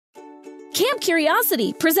Camp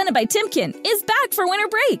Curiosity, presented by Timken, is back for winter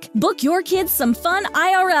break. Book your kids some fun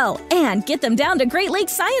IRL and get them down to Great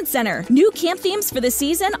Lakes Science Center. New camp themes for the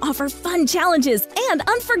season offer fun challenges and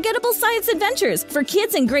unforgettable science adventures for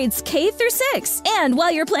kids in grades K through 6. And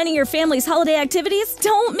while you're planning your family's holiday activities,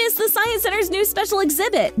 don't miss the Science Center's new special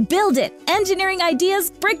exhibit, Build It, Engineering Ideas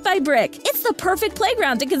Brick by Brick. It's the perfect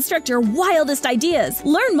playground to construct your wildest ideas.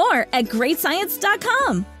 Learn more at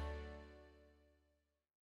greatscience.com.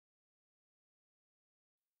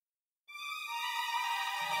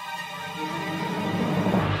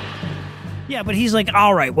 Yeah, but he's like,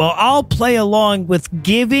 all right, well, I'll play along with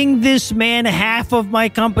giving this man half of my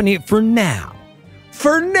company for now.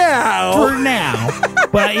 For now.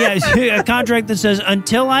 But yeah, a contract that says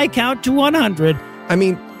until I count to 100. I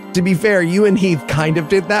mean, to be fair, you and Heath kind of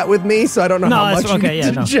did that with me, so I don't know how much you need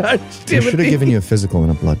to judge Timothy. They should have given you a physical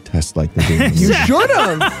and a blood test like they do. You should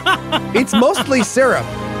have. It's mostly syrup.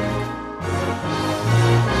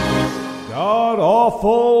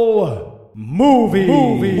 God-awful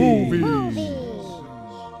movies.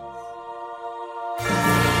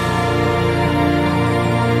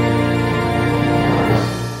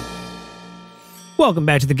 Welcome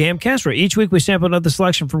back to the Gamcast, where each week we sample another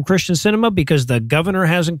selection from Christian cinema because the governor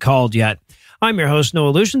hasn't called yet. I'm your host,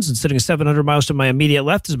 Noah Lugeons, and sitting 700 miles to my immediate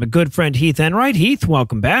left is my good friend Heath Enright. Heath,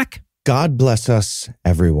 welcome back. God bless us,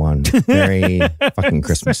 everyone. Merry fucking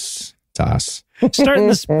Christmas to us. Starting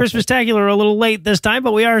this Christmas-tacular a little late this time,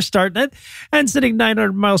 but we are starting it. And sitting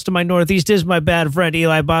 900 miles to my northeast is my bad friend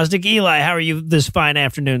Eli Bosnick. Eli, how are you this fine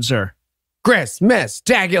afternoon, sir?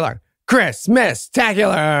 Christmas-tacular.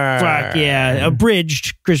 Christmas-tacular. Fuck yeah.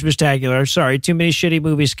 Abridged Christmas-tacular. Sorry, too many shitty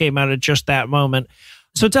movies came out at just that moment.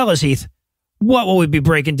 So tell us, Heath, what will we be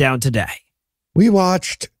breaking down today? We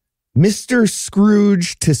watched Mr.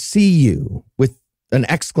 Scrooge to See You with an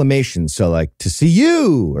exclamation. So like, to see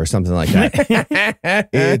you or something like that.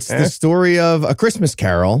 It's the story of A Christmas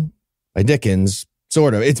Carol by Dickens,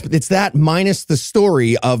 sort of. It's that minus the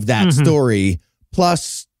story of that story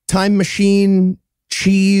plus time machine,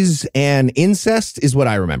 cheese, and incest is what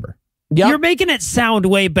I remember. Yep. You're making it sound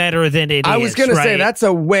way better than it is. I was going to say, that's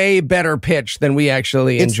a way better pitch than we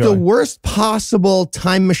actually enjoy. It's the worst possible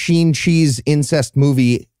time machine, cheese, incest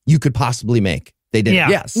movie you could possibly make. They did.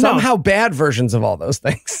 Yeah, somehow bad versions of all those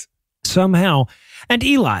things. Somehow. And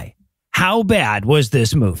Eli, how bad was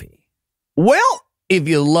this movie? Well, if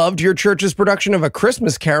you loved your church's production of A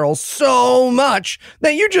Christmas Carol so much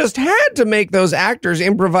that you just had to make those actors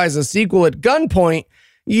improvise a sequel at gunpoint,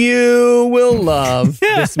 you will love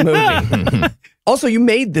this movie. Also, you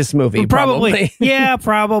made this movie, probably. Yeah,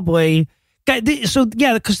 probably. So,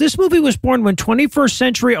 yeah, because this movie was born when 21st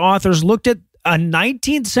century authors looked at a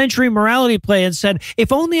 19th century morality play and said,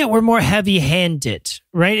 if only it were more heavy-handed,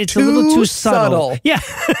 right? It's a little too subtle. Yeah.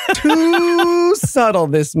 Too subtle,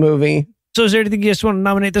 this movie. So is there anything you just want to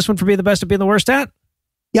nominate this one for being the best at being the worst at?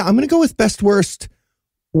 Yeah, I'm going to go with best worst.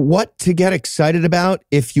 What to get excited about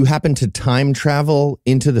if you happen to time travel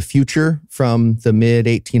into the future from the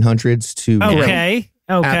mid-1800s to Okay.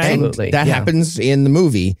 Absolutely. And that happens in the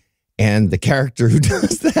movie, and the character who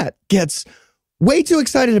does that gets way too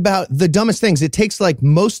excited about the dumbest things. It takes like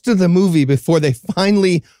most of the movie before they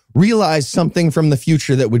finally realize something from the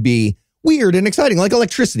future that would be weird and exciting, like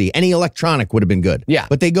electricity. Any electronic would have been good. Yeah.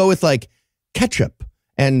 But they go with like ketchup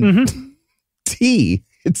and tea.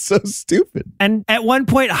 It's so stupid. And at one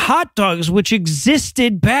point, hot dogs, which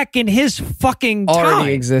existed back in his fucking time.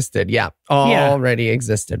 Already existed, yeah. Already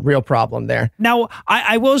existed. Real problem there. Now,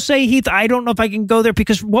 I will say, Heath, I don't know if I can go there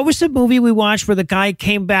because what was the movie we watched where the guy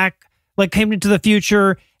came back, like came into the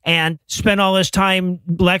future and spent all his time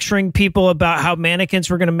lecturing people about how mannequins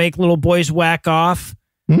were going to make little boys whack off?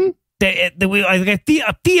 I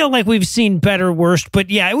feel like we've seen better, worst,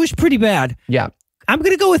 but yeah, it was pretty bad. Yeah. I'm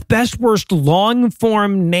going to go with best, worst,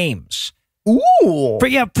 long-form names. Ooh.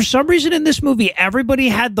 For some reason in this movie, everybody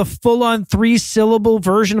had the full-on 3-syllable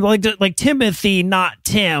version of like Timothy, not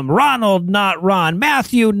Tim, Ronald, not Ron,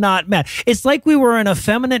 Matthew, not Matt. It's like we were an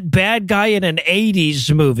effeminate bad guy in an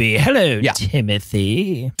 80s movie. Hello,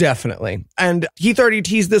 Timothy. Definitely. And Heath already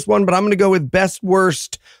teased this one, but I'm going to go with best,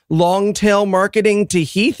 worst, long-tail marketing to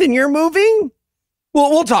Heath in your movie. Well,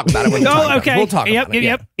 we'll talk about it when we talk about it. We'll talk about it.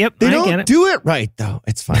 Yep. They don't do it right, though.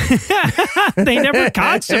 It's fine. They never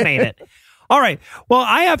consummate it. All right. Well,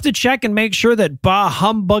 I have to check and make sure that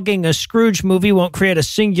humbugging a Scrooge movie won't create a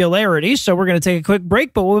singularity. So we're going to take a quick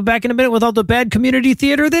break, but we'll be back in a minute with all the bad community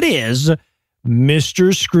theater that is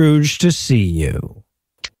Mr. Scrooge to See You.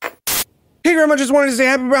 Hey, Grandma, just wanted to say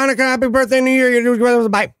happy Hanukkah, happy birthday, New Year.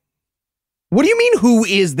 Bye. What do you mean, who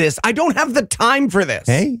is this? I don't have the time for this.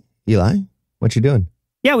 Hey, Eli, what you doing?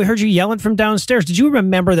 Yeah, we heard you yelling from downstairs. Did you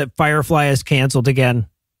remember that Firefly is canceled again?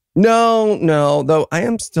 No, though I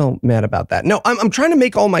am still mad about that. No, I'm trying to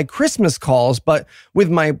make all my Christmas calls, but with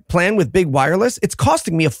my plan with Big Wireless, it's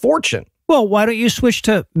costing me a fortune. Well, why don't you switch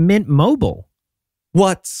to Mint Mobile?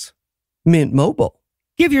 What's Mint Mobile?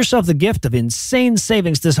 Give yourself the gift of insane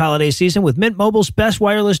savings this holiday season with Mint Mobile's best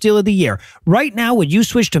wireless deal of the year. Right now, when you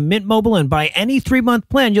switch to Mint Mobile and buy any 3-month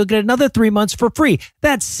plan, you'll get another 3 months for free.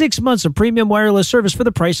 That's 6 months of premium wireless service for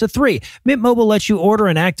the price of 3. Mint Mobile lets you order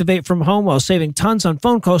and activate from home while saving tons on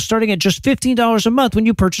phone calls starting at just $15 a month when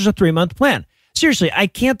you purchase a 3-month plan. Seriously, I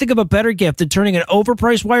can't think of a better gift than turning an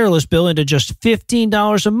overpriced wireless bill into just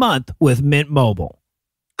 $15 a month with Mint Mobile.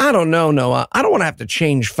 I don't know, Noah. I don't want to have to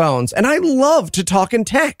change phones, and I love to talk and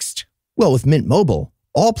text. Well, with Mint Mobile,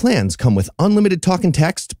 all plans come with unlimited talk and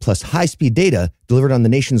text plus high-speed data delivered on the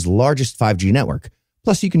nation's largest 5G network.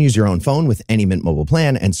 Plus, you can use your own phone with any Mint Mobile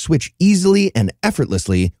plan and switch easily and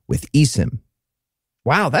effortlessly with eSIM.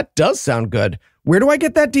 Wow, that does sound good. Where do I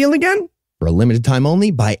get that deal again? For a limited time only,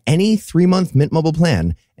 buy any 3-month Mint Mobile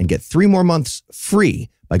plan and get 3 more months free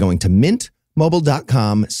by going to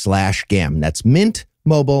mintmobile.com/GAM. That's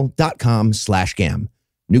mintmobile.com/GAM.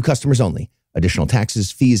 New customers only. Additional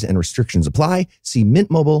taxes, fees, and restrictions apply. See Mint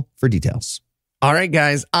Mobile for details. All right,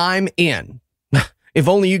 guys, I'm in. If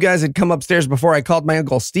only you guys had come upstairs before I called my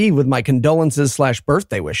Uncle Steve with my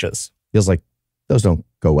condolences/birthday wishes. Feels like those don't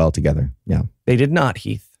go well together. Yeah. They did not,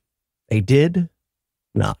 Heath. They did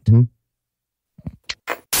not. Mm-hmm.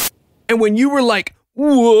 And when you were like,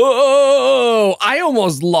 whoa, I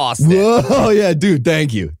almost lost it. Whoa, yeah, dude,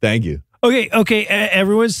 thank you. Thank you. Okay,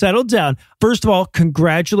 everyone settle down. First of all,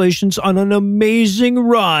 congratulations on an amazing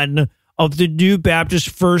run of the New Baptist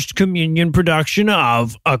First Communion production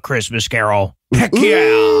of A Christmas Carol. Heck yeah.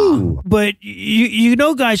 Ooh. But, you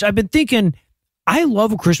know, guys, I've been thinking, I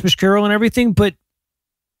love A Christmas Carol and everything, but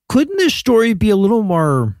couldn't this story be a little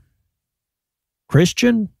more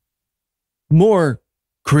Christian? More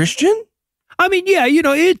Christian? I mean, yeah, you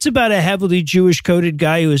know, it's about a heavily Jewish-coded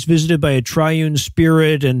guy who is visited by a triune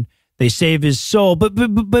spirit and they save his soul. But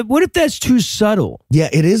what if that's too subtle? Yeah,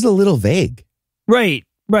 it is a little vague. Right,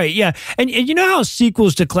 yeah. And you know how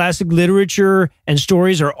sequels to classic literature and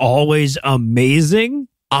stories are always amazing?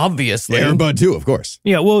 Obviously. Air Bud too, of course.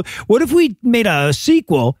 Yeah, well, what if we made a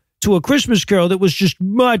sequel to A Christmas Carol that was just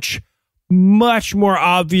much, much more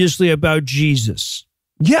obviously about Jesus?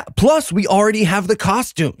 Yeah, plus we already have the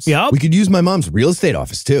costumes. Yep. We could use my mom's real estate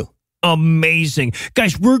office too. Amazing.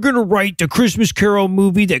 Guys, we're going to write the Christmas Carol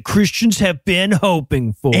movie that Christians have been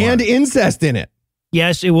hoping for. And incest in it.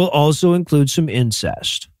 Yes, it will also include some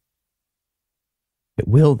incest. It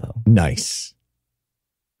will, though. Nice.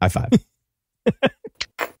 High five.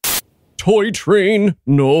 Toy train?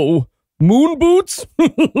 No. Moon boots?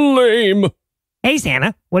 Lame. Hey,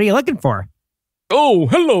 Santa, what are you looking for? Oh,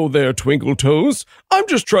 hello there, Twinkle Toes. I'm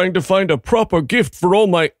just trying to find a proper gift for all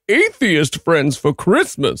my atheist friends for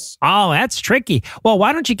Christmas. Oh, that's tricky. Well,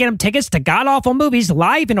 why don't you get them tickets to GodAwfulMovies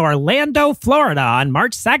live in Orlando, Florida on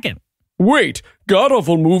March 2nd? Wait,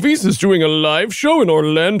 GodAwfulMovies is doing a live show in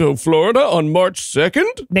Orlando, Florida on March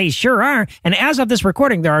 2nd? They sure are. And as of this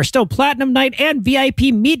recording, there are still Platinum Night and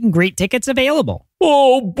VIP meet and greet tickets available.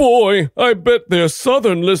 Oh boy, I bet their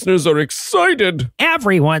Southern listeners are excited.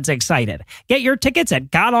 Everyone's excited. Get your tickets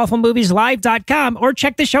at GodAwfulMoviesLive.com or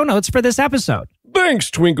check the show notes for this episode.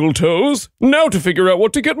 Thanks, Twinkle Toes. Now to figure out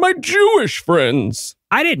what to get my Jewish friends.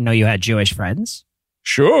 I didn't know you had Jewish friends.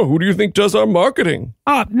 Sure, who do you think does our marketing?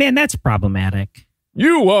 Oh, man, that's problematic.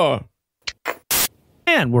 You are.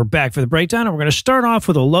 And we're back for the breakdown, and we're going to start off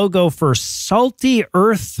with a logo for Salty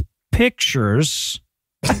Earth Pictures.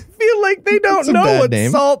 I feel like they don't know what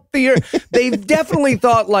Salt the Earth. They've definitely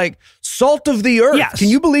thought like Salt of the Earth. Yes. Can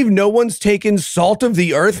you believe no one's taken Salt of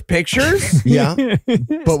the Earth pictures? Yeah.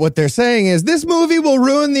 But what they're saying is this movie will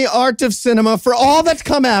ruin the art of cinema for all that's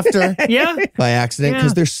come after. Yeah. By accident,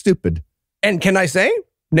 because they're stupid. And can I say?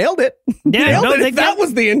 Nailed it. Yeah, Nailed it. That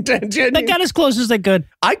was the intention. They got as close as they could.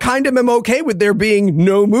 I kind of am okay with there being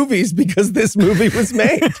no movies because this movie was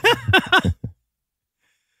made.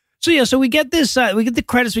 So we get this, we get the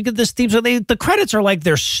credits, we get this theme. So the credits are like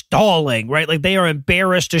they're stalling, right? Like they are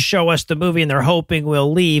embarrassed to show us the movie and they're hoping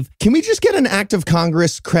we'll leave. Can we just get an act of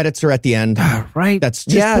Congress? Credits are at the end. Right. That's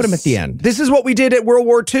just put them at the end. This is what we did at World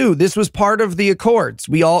War II. This was part of the Accords.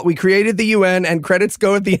 We created the UN and credits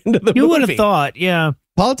go at the end of the movie. You would have thought, yeah.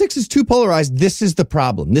 Politics is too polarized. This is the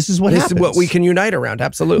problem. This is what happens. This is what we can unite around.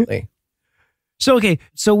 Absolutely. So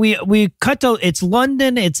we cut to, it's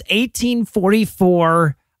London. It's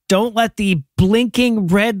 1844. don't let the blinking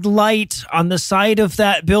red light on the side of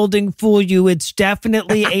that building fool you. It's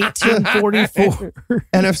definitely 1844.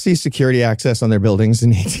 NFC security access on their buildings in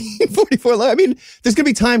 1844. I mean, there's going to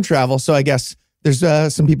be time travel, so I guess there's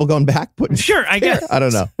some people going back. Sure, I guess. I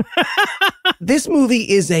don't know. This movie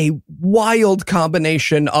is a wild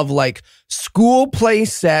combination of like school play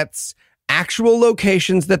sets, actual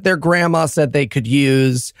locations that their grandma said they could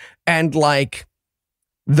use, and like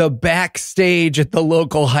the backstage at the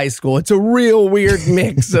local high school. It's a real weird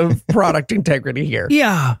mix of product integrity here.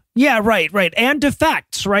 Yeah, right. And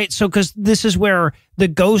effects, right? So, because this is where the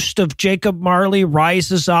ghost of Jacob Marley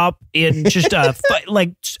rises up in just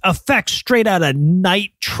like effects straight out of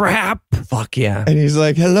Night Trap. Fuck yeah. And he's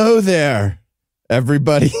like, hello there,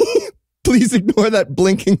 everybody. Please ignore that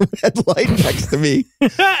blinking red light next to me.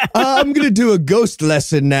 I'm going to do a ghost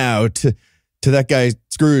lesson now to that guy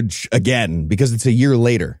Scrooge again, because it's a year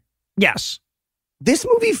later. Yes. This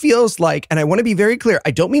movie feels like, and I want to be very clear,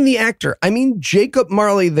 I don't mean the actor, I mean Jacob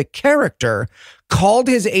Marley, the character, called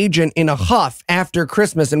his agent in a huff after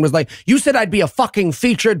Christmas and was like, you said I'd be a fucking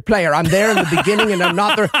featured player. I'm there in the beginning and I'm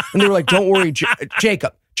not there. And they were like, don't worry,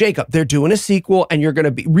 Jacob, they're doing a sequel and you're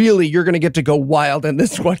going to get to go wild in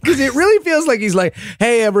this one. Because it really feels like he's like,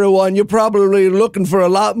 hey, everyone, you're probably looking for a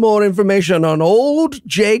lot more information on old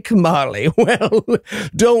Jake Marley. Well,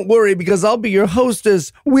 don't worry, because I'll be your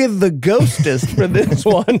hostess with the ghostess for this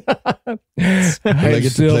one. I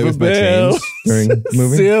get to play with my chains during the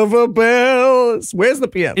movie. Silver bells. Where's the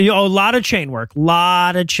piano? A lot of chain work.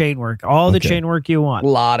 All the chain work you want. A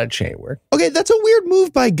lot of chain work. Okay, that's a weird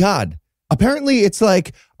move by God. Apparently, it's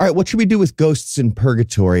like, all right, what should we do with ghosts in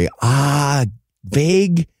purgatory?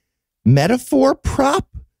 Vague metaphor prop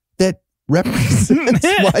that represents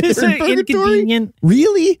why they're in purgatory? Inconvenient.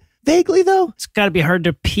 Really? Vaguely, though? It's got to be hard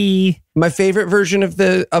to pee. My favorite version of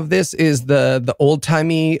this is the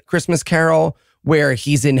old-timey Christmas Carol where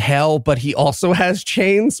he's in hell, but he also has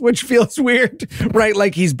chains, which feels weird, right?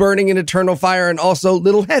 Like he's burning in eternal fire and also a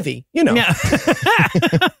little heavy, you know. Yeah.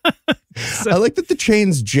 I like that the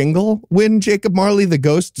chains jingle when Jacob Marley, the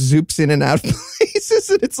ghost, zoops in and out of places.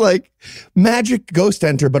 And it's like magic ghost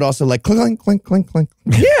enter, but also like clink, clink, clink, clink.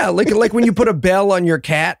 Yeah, like when you put a bell on your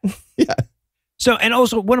cat. Yeah. So, and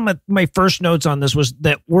also one of my first notes on this was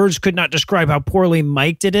that words could not describe how poorly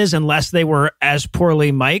mic'd it is unless they were as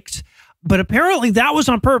poorly mic'd. But apparently that was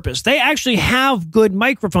on purpose. They actually have good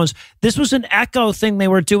microphones. This was an echo thing they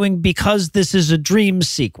were doing because this is a dream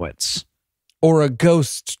sequence. Or a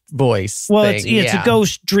ghost voice thing. It's a a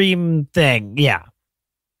ghost dream thing. Yeah.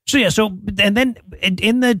 So and then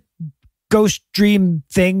in the ghost dream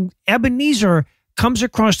thing, Ebenezer comes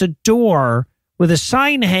across a door with a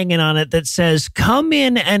sign hanging on it that says, come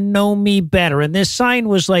in and know me better. And this sign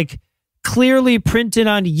was like clearly printed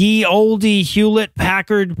on ye olde Hewlett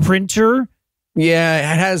Packard printer.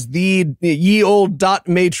 Yeah, it has the ye old dot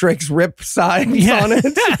matrix rip signs on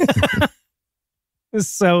it.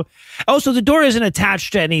 So, also the door isn't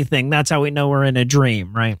attached to anything. That's how we know we're in a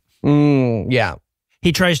dream, right? Yeah.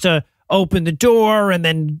 He tries to open the door, and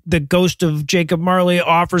then the ghost of Jacob Marley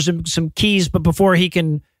offers him some keys, but before he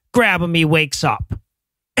can grab him, he wakes up.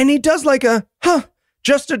 And he does like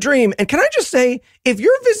just a dream. And can I just say, if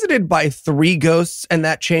you're visited by 3 ghosts and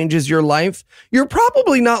that changes your life, you're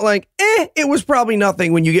probably not like, it was probably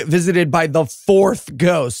nothing when you get visited by the 4th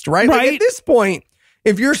ghost, right? Like at this point,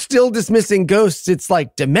 if you're still dismissing ghosts, it's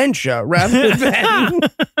like dementia rather than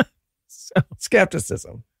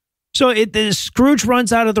skepticism. So Scrooge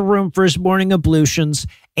runs out of the room for his morning ablutions,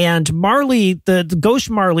 and Marley, the ghost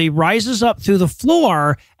Marley, rises up through the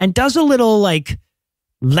floor and does a little like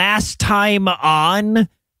last time on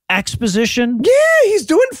exposition. Yeah, he's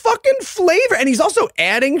doing fucking flavor. And he's also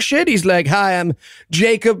adding shit. He's like, hi, I'm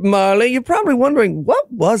Jacob Marley. You're probably wondering,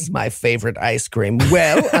 what was my favorite ice cream?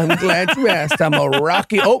 Well, I'm glad you asked. I'm a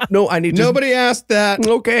Rocky. Oh, no, I need to. Nobody asked that.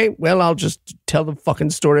 Okay, well, I'll just tell the fucking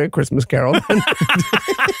story of Christmas Carol.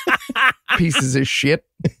 Pieces of shit.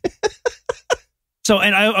 So,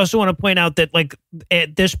 and I also want to point out that like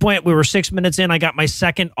at this point, we were 6 minutes in, I got my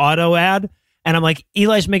second auto ad. And I'm like,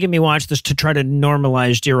 Eli's making me watch this to try to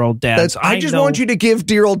normalize Dear Old Dads. I just want you to give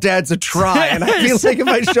Dear Old Dads a try. And I feel like if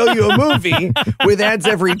I show you a movie with ads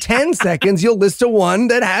every 10 seconds, you'll list to one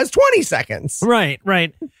that has 20 seconds.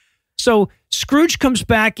 Right. So Scrooge comes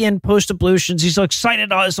back in post-ablutions. He's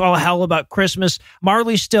excited as all hell about Christmas.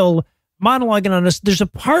 Marley's still monologuing on us. There's a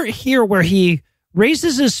part here where he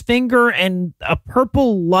raises his finger and a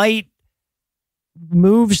purple light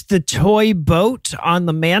moves the toy boat on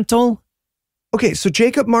the mantle. Okay, so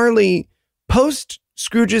Jacob Marley, post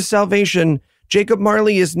Scrooge's salvation, Jacob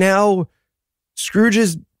Marley is now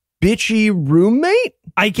Scrooge's bitchy roommate?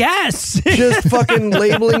 I guess. Just fucking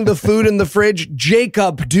labeling the food in the fridge,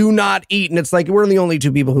 Jacob, do not eat. And it's like, we're the only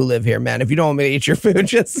two people who live here, man. If you don't want me to eat your food,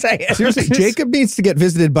 just say it. Seriously, Jacob needs to get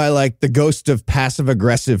visited by like the ghost of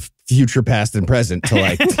passive-aggressive future, past, and present to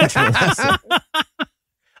like teach him a lesson.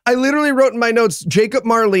 I literally wrote in my notes, Jacob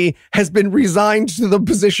Marley has been resigned to the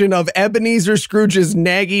position of Ebenezer Scrooge's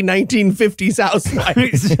naggy 1950s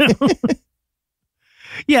housewife.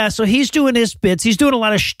 Yeah, so he's doing his bits. He's doing a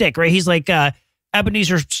lot of shtick, right? He's like,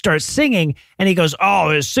 Ebenezer starts singing, and he goes, oh,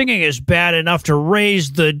 his singing is bad enough to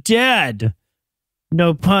raise the dead.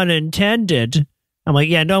 No pun intended. I'm like,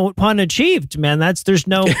 yeah, no pun achieved, man. There's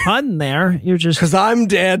no pun there. You're just... Because I'm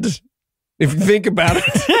dead, if you think about it.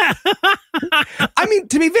 I mean,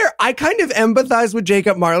 to be fair, I kind of empathize with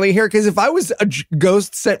Jacob Marley here, because if I was a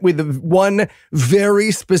ghost sent with one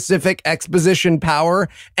very specific exposition power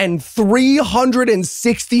and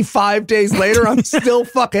 365 days later, I'm still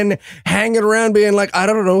fucking hanging around being like, I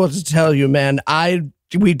don't know what to tell you, man.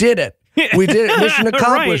 We did it. We did it. Mission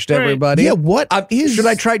accomplished, right. everybody. Yeah, what should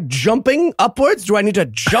I try jumping upwards? Do I need to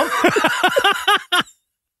jump?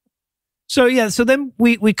 So then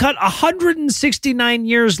we cut 169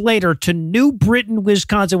 years later to New Britain,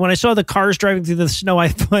 Wisconsin. When I saw the cars driving through the snow, I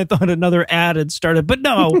thought another ad had started. But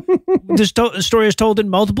no, the story is told in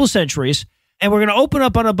multiple centuries. And we're going to open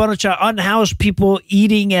up on a bunch of unhoused people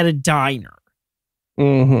eating at a diner.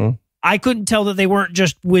 Mm-hmm. I couldn't tell that they weren't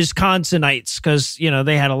just Wisconsinites because,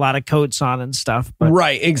 they had a lot of coats on and stuff. But.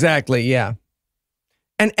 Right, exactly, yeah.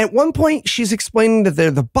 And at one point, she's explaining that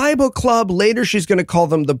they're the Bible Club. Later, she's going to call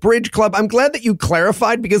them the Bridge Club. I'm glad that you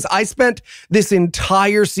clarified, because I spent this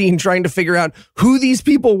entire scene trying to figure out who these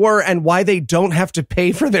people were and why they don't have to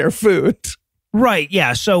pay for their food. Right,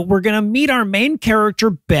 yeah. So we're going to meet our main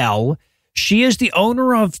character, Belle. She is the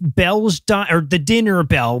owner of Belle's the Dinner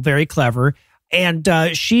Bell. Very clever. And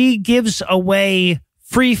she gives away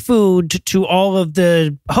free food to all of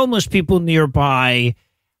the homeless people nearby,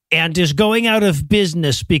 and is going out of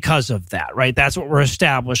business because of that, right? That's what we're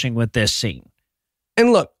establishing with this scene.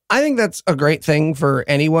 And look, I think that's a great thing for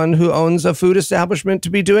anyone who owns a food establishment to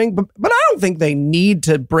be doing, but I don't think they need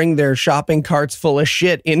to bring their shopping carts full of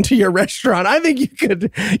shit into your restaurant. I think you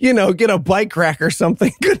could, get a bike rack or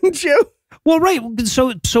something, couldn't you? Well, right.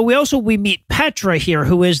 So we meet Petra here,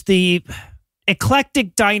 who is the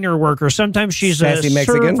eclectic diner worker. Sometimes she's Sassy a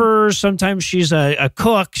Mexican. server. Sometimes she's a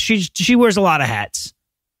cook. She wears a lot of hats.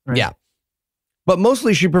 Right. Yeah. But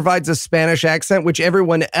mostly she provides a Spanish accent, which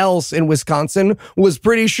everyone else in Wisconsin was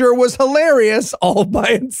pretty sure was hilarious all by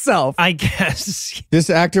itself. I guess. This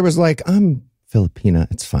actor was like, I'm Filipina.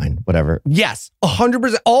 It's fine. Whatever. Yes,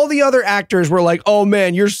 100%. All the other actors were like, oh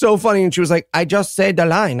man, you're so funny. And she was like, I just say the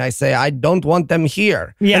line. I say, I don't want them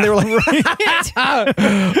here. Yeah. And they were like,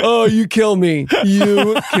 oh, you kill me.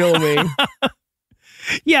 You kill me.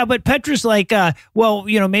 Yeah, but Petra's like,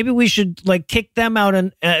 maybe we should kick them out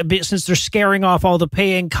and since they're scaring off all the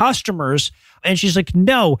paying customers. And she's like,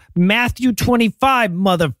 no, Matthew 25,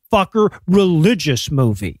 motherfucker, religious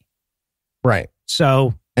movie. Right.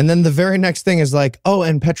 So. And then the very next thing is like, oh,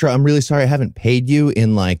 and Petra, I'm really sorry I haven't paid you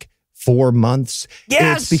in 4 months.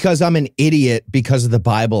 Yes. It's because I'm an idiot because of the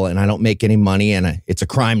Bible and I don't make any money and it's a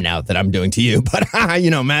crime now that I'm doing to you. But,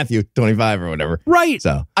 Matthew 25 or whatever. Right.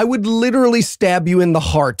 So I would literally stab you in the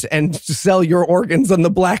heart and sell your organs on the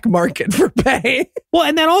black market for pay. Well,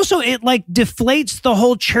 and then also it deflates the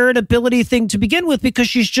whole charitability thing to begin with, because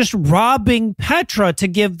she's just robbing Petra to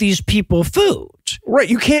give these people food. Right.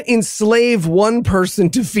 You can't enslave one person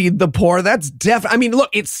to feed the poor. That's definitely, I mean, look,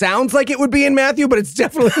 it sounds like it would be in Matthew, but it's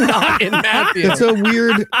definitely not in Matthew. It's a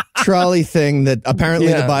weird trolley thing that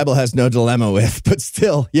apparently the Bible has no dilemma with, but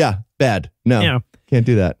still, bad. No, can't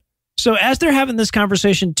do that. So as they're having this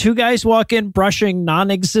conversation, two guys walk in brushing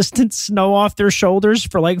non-existent snow off their shoulders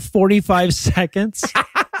for 45 seconds.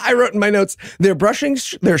 I wrote in my notes, they're brushing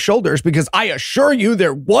their shoulders because I assure you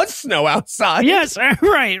there was snow outside. Yes,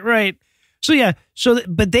 right. So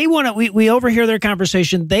but they want to, we overhear their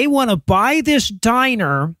conversation. They want to buy this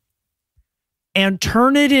diner and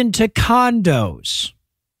turn it into condos.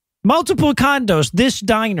 Multiple condos, this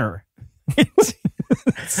diner.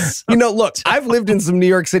 Look, I've lived in some New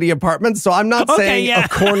York City apartments, so I'm not saying a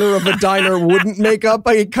corner of a diner wouldn't make up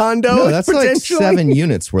a condo. No, that's 7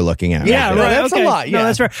 units we're looking at. Yeah, right. That's a lot. Yeah, no,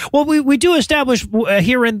 that's right. Well, we do establish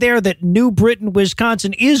here and there that New Britain,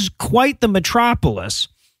 Wisconsin is quite the metropolis.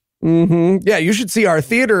 Mm-hmm. Yeah, you should see our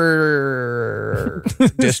theater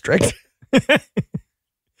district. But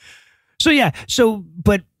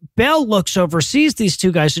Belle looks over, sees these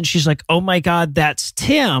two guys, and she's like, oh my God, that's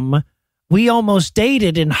Tim. We almost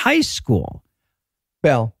dated in high school.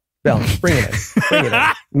 Belle, bring it in.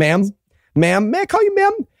 Ma'am, ma'am, may I call you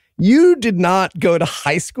ma'am? You did not go to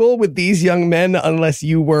high school with these young men unless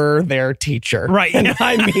you were their teacher. Right. And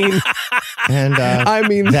I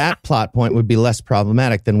mean, that plot point would be less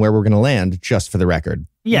problematic than where we're going to land, just for the record.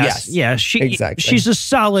 Yes. Yeah. Exactly. She's a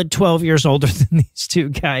solid 12 years older than these two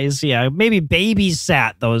guys. Yeah. Maybe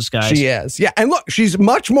babysat those guys. She is. Yeah. And look, she's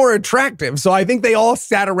much more attractive. So I think they all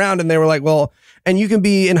sat around and they were like, well, and you can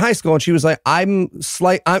be in high school. And she was like,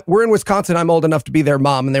 we're in Wisconsin. I'm old enough to be their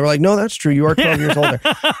mom. And they were like, no, that's true. You are 12 years older,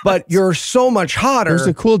 but you're so much hotter. There's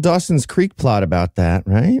a cool Dawson's Creek plot about that,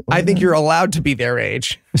 right? I think you're allowed to be their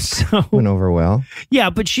age. So went over well. Yeah,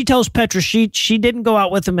 but she tells Petra she didn't go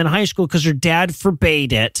out with him in high school because her dad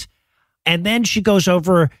forbade it. And then she goes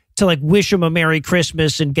over to like wish him a Merry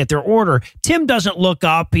Christmas and get their order. Tim doesn't look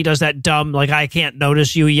up. He does that dumb, like, I can't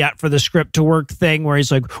notice you yet for the script to work thing where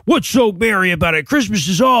he's like, what's so merry about it? Christmas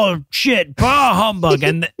is all shit, bah humbug.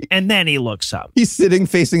 And then he looks up. He's sitting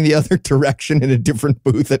facing the other direction in a different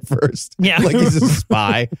booth at first. Yeah. Like he's a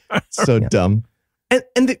spy. So dumb.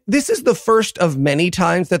 And this is the first of many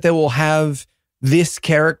times that they will have this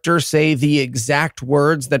character say the exact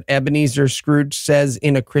words that Ebenezer Scrooge says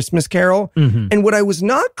in A Christmas Carol. Mm-hmm. And what I was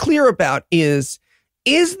not clear about is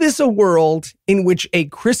this a world in which A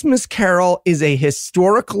Christmas Carol is a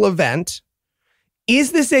historical event?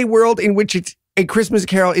 Is this a world in which A Christmas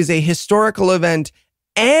Carol is a historical event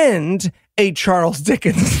and a Charles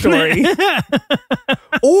Dickens story?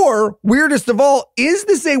 Or, weirdest of all, is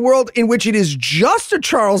this a world in which it is just a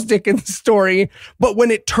Charles Dickens story, but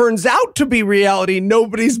when it turns out to be reality,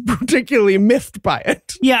 nobody's particularly miffed by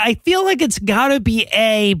it? Yeah, I feel like it's got to be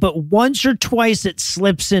A, but once or twice it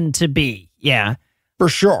slips into B. Yeah. For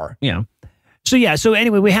sure. Yeah. So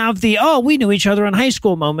anyway, we have the, we knew each other in high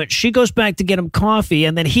school moment. She goes back to get him coffee,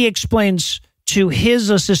 and then he explains to his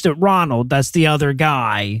assistant, Ronald, that's the other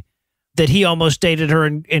guy, that he almost dated her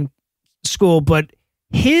in school, but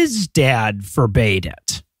his dad forbade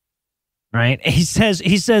it. Right? He says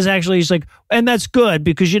actually, he's like, and that's good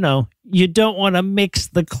because, you don't want to mix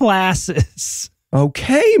the classes.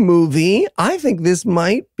 Okay, movie. I think this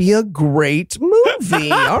might be a great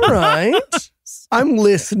movie. All right. I'm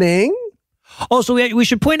listening. Also, we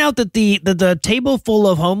should point out that the table full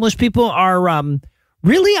of homeless people are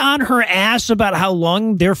really on her ass about how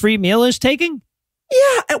long their free meal is taking.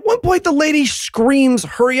 Yeah, at one point the lady screams,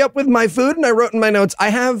 hurry up with my food. And I wrote in my notes, I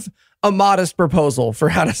have a modest proposal for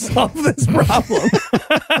how to solve this problem.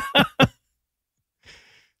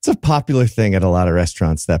 It's a popular thing at a lot of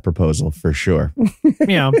restaurants, that proposal, for sure.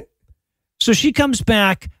 Yeah. So she comes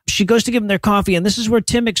back, she goes to give them their coffee, and this is where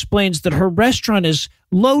Tim explains that her restaurant is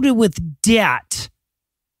loaded with debt,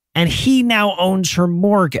 and he now owns her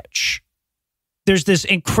mortgage. There's this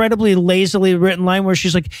incredibly lazily written line where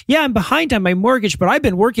she's like, yeah, I'm behind on my mortgage, but I've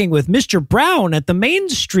been working with Mr. Brown at the Main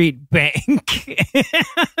Street Bank.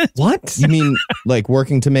 What? You mean like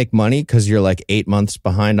working to make money because you're like 8 months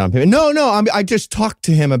behind on payment? No, I just talked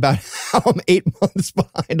to him about how I'm 8 months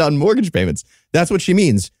behind on mortgage payments. That's what she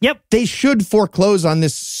means. Yep. They should foreclose on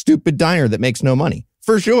this stupid diner that makes no money,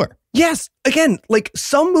 for sure. Yes. Again, like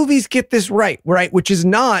some movies get this right, which is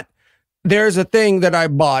not, there's a thing that I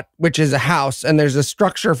bought, which is a house, and there's a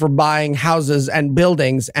structure for buying houses and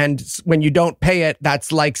buildings. And when you don't pay it,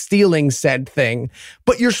 that's like stealing said thing.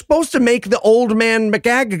 But you're supposed to make the old man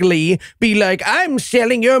McGaggly be like, I'm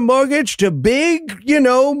selling your mortgage to big,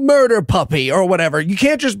 murder puppy or whatever. You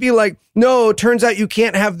can't just be like, no, it turns out you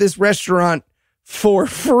can't have this restaurant for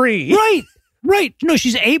free. Right. No,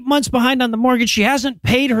 she's 8 months behind on the mortgage. She hasn't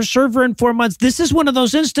paid her server in 4 months. This is one of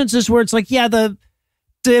those instances where it's like, yeah, the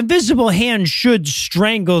invisible hand should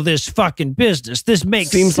strangle this fucking business. This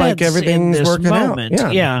makes Seems sense like everything's in this working moment.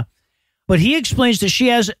 out. Yeah. But he explains that she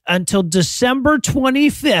has until December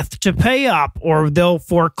 25th to pay up or they'll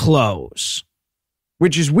foreclose.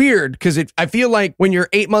 Which is weird because I feel like when you're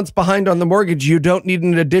 8 months behind on the mortgage, you don't need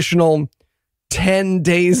an additional 10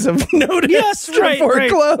 days of notice to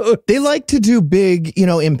foreclose. Right. They like to do big,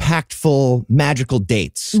 impactful, magical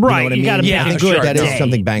dates. Right. You know what You gotta I mean? pick I a think good that is day.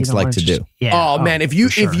 something banks You don't like wanna to just- do. Yeah. Oh man, if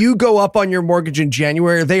you go up on your mortgage in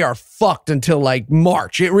January, they are fucked until like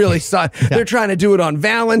March. It really sucks. They're trying to do it on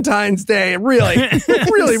Valentine's Day. It really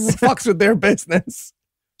fucks with their business.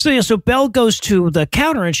 So Belle goes to the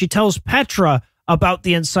counter and she tells Petra about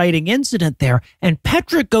the inciting incident there. And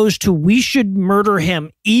Petra goes to, we should murder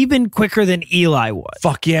him even quicker than Eli would.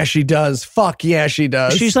 Fuck yeah, she does.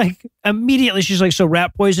 She's like, immediately, she's like, so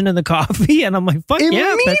rat poison in the coffee? And I'm like, fuck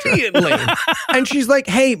yeah, Petra. Immediately. And she's like,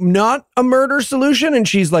 hey, not a murder solution. And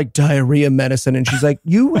she's like, diarrhea medicine. And she's like,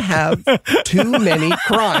 you have too many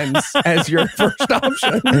crimes as your first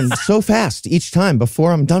option. And so fast each time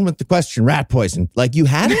before I'm done with the question, rat poison. Like, you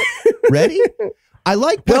had it? Ready? I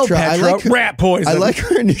like Petra. Petra, I like her, rat poison. I like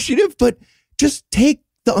her initiative, but just take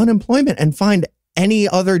the unemployment and find any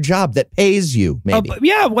other job that pays you, maybe.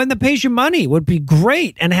 One that pays you money would be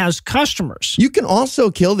great and has customers. You can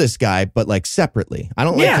also kill this guy, but like separately. I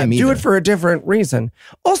don't like him either. Do it for a different reason.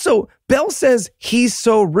 Also, Belle says he's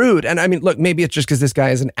so rude. And I mean, look, maybe it's just because this guy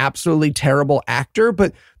is an absolutely terrible actor,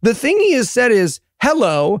 but the thing he has said is,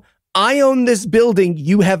 hello, I own this building.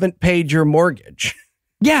 You haven't paid your mortgage.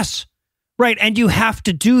 Yes. Right. And you have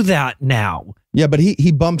to do that now. Yeah, but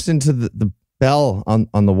he bumps into the bell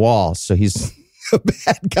on the wall, so he's a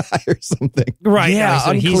bad guy or something. Right. Yeah,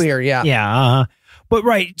 so unclear. Yeah. Yeah. But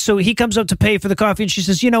right. So he comes up to pay for the coffee and she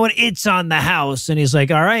says, you know what? It's on the house. And he's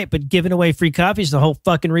like, all right, but giving away free coffee is the whole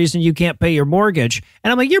fucking reason you can't pay your mortgage.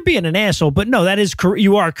 And I'm like, you're being an asshole. But no, that is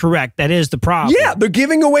you are correct. That is the problem. Yeah. The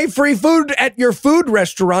giving away free food at your food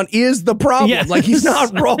restaurant is the problem. Yeah. Like, he's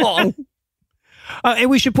not wrong. And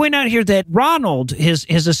we should point out here that Ronald, his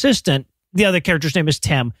assistant, the other character's name is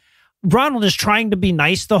Tim. Ronald is trying to be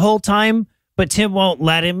nice the whole time, but Tim won't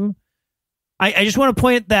let him. I just want to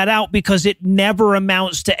point that out because it never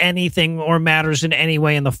amounts to anything or matters in any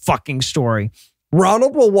way in the fucking story.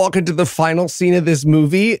 Ronald will walk into the final scene of this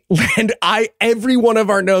movie, and every one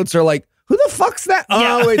of our notes are like, who the fuck's that?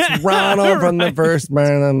 Yeah. Oh, it's Ronald from the first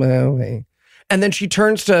movie. And then she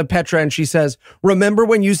turns to Petra and she says, remember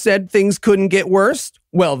when you said things couldn't get worse?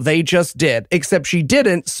 Well, they just did, except she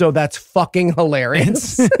didn't, so that's fucking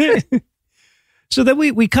hilarious. So then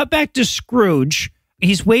we cut back to Scrooge.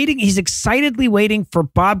 He's waiting. He's excitedly waiting for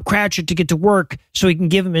Bob Cratchit to get to work so he can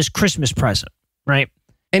give him his Christmas present, right?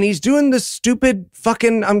 And he's doing this stupid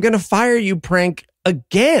fucking I'm going to fire you prank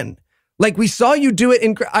again. Like, we saw you do it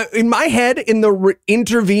in my head in the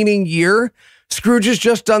intervening year. Scrooge has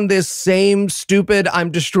just done this same stupid I'm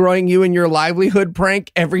destroying you and your livelihood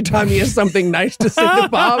prank every time he has something nice to say to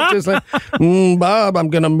Bob. Just like, Bob, I'm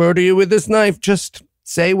going to murder you with this knife. Just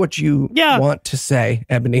say what you want to say,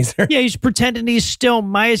 Ebenezer. Yeah, he's pretending he's still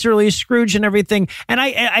miserly Scrooge and everything. And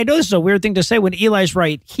I know this is a weird thing to say when Eli's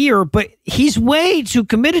right here, but he's way too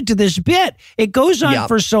committed to this bit. It goes on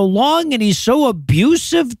for so long and he's so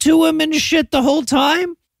abusive to him and shit the whole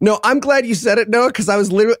time. No, I'm glad you said it, Noah, because I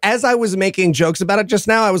was literally, as I was making jokes about it just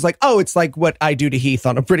now, I was like, oh, it's like what I do to Heath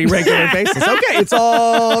on a pretty regular basis. Okay, it's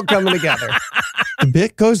all coming together. The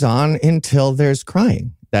bit goes on until there's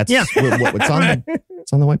crying. That's what's on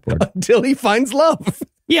it's on the whiteboard. Until he finds love.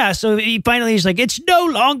 Yeah, so he's like, it's no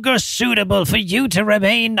longer suitable for you to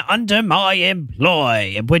remain under my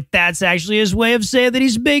employ. But that's actually his way of saying that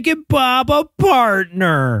he's making Bob a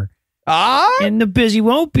partner. And the busy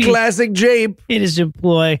won't be classic Jape in his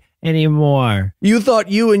employ anymore. You thought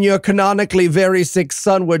you and your canonically very sick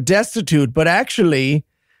son were destitute, but actually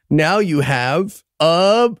now you have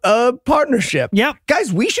a partnership. Yep.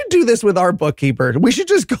 Guys, we should do this with our bookkeeper. We should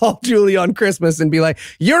just call Julie on Christmas and be like,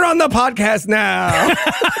 you're on the podcast now.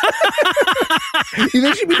 You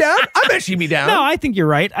think she'd be down? I bet she'd be down. No, I think you're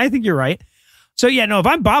right. So yeah, no, if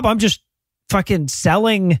I'm Bob, I'm just fucking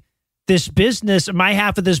selling this business, my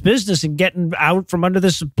half of this business, and getting out from under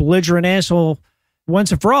this belligerent asshole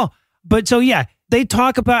once and for all. But so yeah, they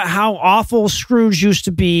talk about how awful Scrooge used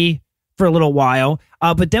to be for a little while.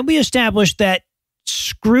 But then we established that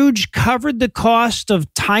Scrooge covered the cost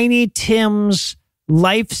of Tiny Tim's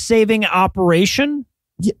life-saving operation.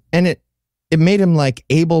 Yeah, and it made him like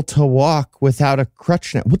able to walk without a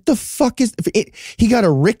crutch now. What the fuck is it? He got a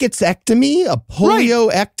ricketsectomy, a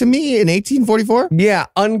polioectomy in 1844? Yeah,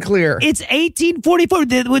 unclear. It's 1844.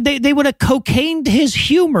 They would have cocained his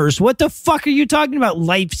humors. What the fuck are you talking about?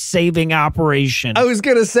 Life-saving operation. I was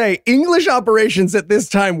going to say, English operations at this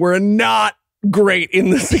time were not great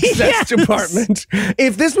in the success department.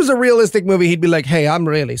 If this was a realistic movie, he'd be like, hey, I'm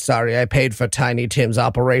really sorry I paid for Tiny Tim's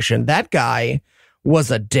operation. That guy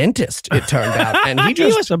was a dentist, it turned out. And he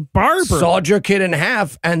just was a barber. Sawed your kid in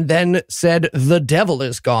half and then said, the devil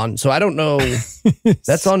is gone. So I don't know.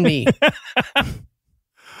 That's on me.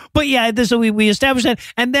 But yeah, so we established that.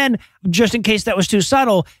 And then, just in case that was too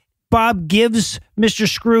subtle, Bob gives Mr.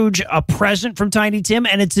 Scrooge a present from Tiny Tim,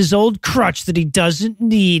 and it's his old crutch that he doesn't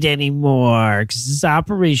need anymore because it's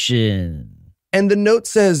operation. And the note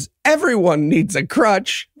says, everyone needs a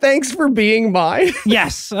crutch. Thanks for being mine.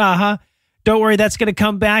 Yes, don't worry, that's going to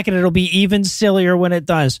come back, and it'll be even sillier when it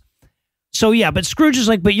does. So yeah, but Scrooge is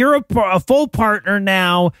like, but you're a full partner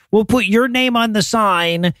now. We'll put your name on the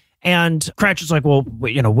sign. And Cratchit's like, well,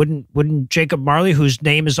 you know, wouldn't Jacob Marley, whose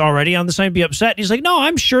name is already on the sign, be upset? And he's like, no,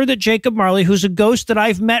 I'm sure that Jacob Marley, who's a ghost that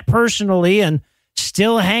I've met personally and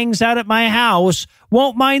still hangs out at my house,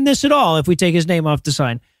 won't mind this at all if we take his name off the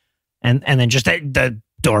sign. And then just the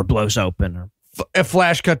door blows open or A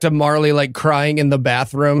flash cut to Marley like crying in the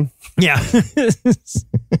bathroom. Yeah.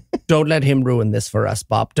 Don't let him ruin this for us,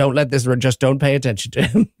 Bob. Don't let this, just don't pay attention to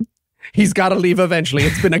him. He's got to leave eventually.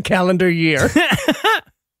 It's been a calendar year.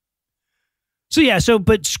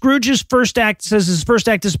 But Scrooge's first act says his first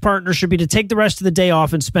act as partner should be to take the rest of the day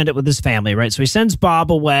off and spend it with his family, right? So he sends Bob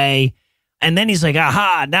away, and then he's like,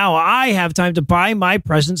 aha, now I have time to buy my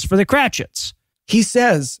presents for the Cratchits. He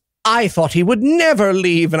says, I thought he would never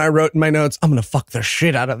leave. And I wrote in my notes, I'm going to fuck the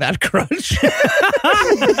shit out of that crutch.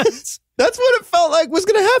 That's what it felt like was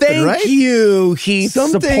going to happen, right? Thank you, Heath.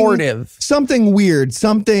 Supportive. Something weird.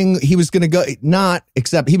 Something he was going to go, not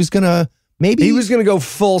except he was going to, maybe. He was going to go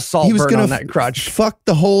full Saltburn on that crutch. Fuck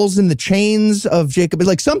the holes in the chains of Jacob.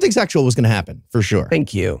 Like something sexual was going to happen, for sure.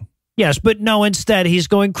 Thank you. Yes, but no, instead he's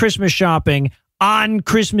going Christmas shopping on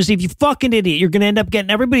Christmas Eve. You fucking idiot. You're going to end up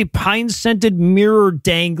getting everybody pine-scented mirror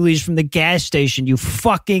danglies from the gas station, you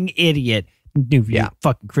fucking idiot. Yeah.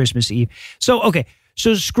 Fucking Christmas Eve.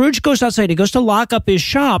 So Scrooge goes outside. He goes to lock up his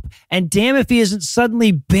shop, and damn if he isn't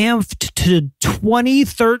suddenly bamfed to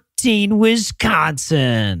 2013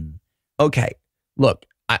 Wisconsin. Okay, look,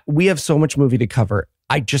 we have so much movie to cover.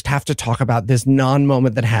 I just have to talk about this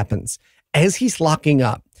non-moment that happens. As he's locking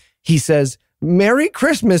up, he says, Merry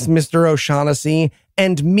Christmas, Mr. O'Shaughnessy.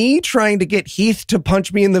 And me trying to get Heath to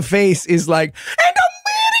punch me in the face is like, and a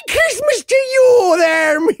Merry Christmas to you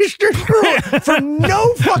there, Mr. Scrooge. For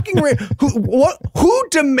no fucking reason. Who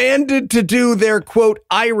demanded to do their, quote,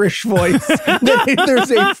 Irish voice?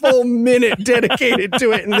 There's a full minute dedicated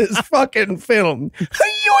to it in this fucking film.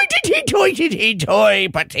 Toy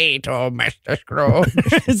potato, Mr.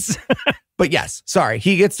 Scrooge. But yes, sorry,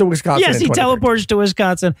 he gets to Wisconsin. Yes, he teleports to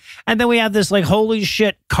Wisconsin. And then we have this like, holy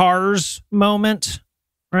shit, Cars moment,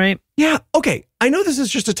 right? Yeah, okay. I know this is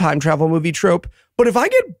just a time travel movie trope, but if I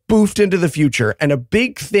get boofed into the future and a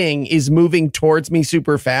big thing is moving towards me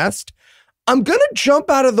super fast, I'm going to jump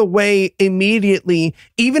out of the way immediately,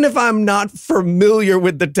 even if I'm not familiar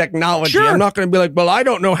with the technology. Sure. I'm not going to be like, well, I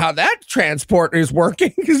don't know how that transport is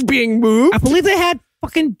working, is being moved. I believe they had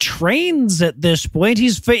fucking trains at this point.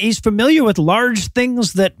 He's familiar with large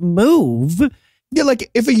things that move. Yeah, like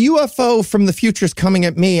if a UFO from the future is coming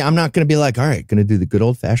at me, I'm not going to be like, all right, going to do the good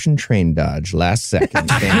old-fashioned train dodge. Last second,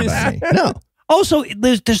 stand by. No. Also,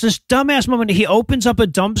 there's this dumbass moment. He opens up a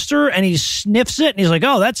dumpster and he sniffs it and he's like,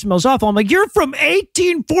 oh, that smells awful. I'm like, you're from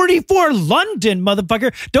 1844 London,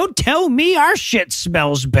 motherfucker. Don't tell me our shit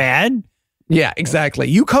smells bad. Yeah, exactly.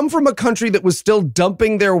 You come from a country that was still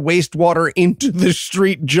dumping their wastewater into the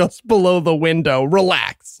street just below the window.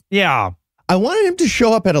 Relax. Yeah. I wanted him to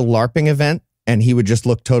show up at a LARPing event and he would just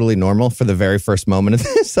look totally normal for the very first moment of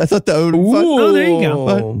this. I thought that would be fun. Oh, there you go.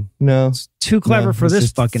 But no. It's too clever for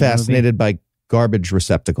this fucking fascinated movie. by garbage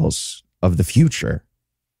receptacles of the future.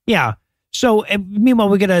 Yeah. So, meanwhile,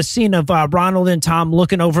 we get a scene of Ronald and Tom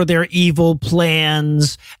looking over their evil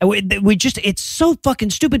plans. And we just, it's so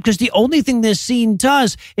fucking stupid because the only thing this scene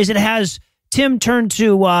does is it has Tim turn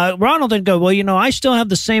to Ronald and go, well, you know, I still have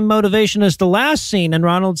the same motivation as the last scene. And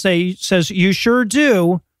Ronald says, you sure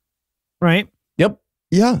do. Right? Yep.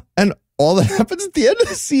 Yeah. And all that happens at the end of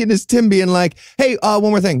the scene is Tim being like, hey, one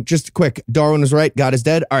more thing. Just quick. Darwin was right. God is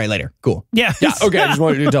dead. All right, later. Cool. Yeah. Yeah. Okay. I just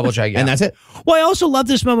wanted to double check. Yeah. And that's it. Well, I also love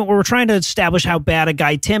this moment where we're trying to establish how bad a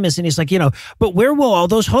guy Tim is. And he's like, you know, but where will all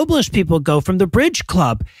those homeless people go from the bridge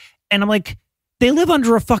club? And I'm like, they live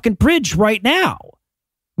under a fucking bridge right now.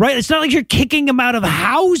 Right? It's not like you're kicking them out of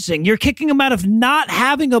housing. You're kicking them out of not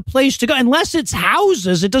having a place to go. Unless it's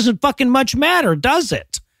houses, it doesn't fucking much matter, does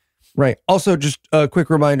it? Right. Also, just a quick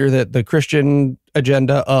reminder that the Christian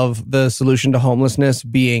agenda of the solution to homelessness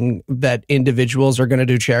being that individuals are going to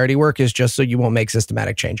do charity work is just so you won't make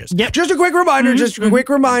systematic changes. Yep. Just a quick reminder, just a quick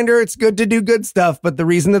reminder. It's good to do good stuff, but the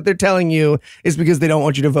reason that they're telling you is because they don't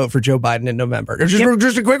want you to vote for Joe Biden in November.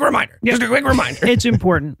 Just a quick reminder. Just a quick reminder. It's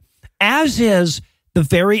important. As is the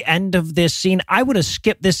very end of this scene. I would have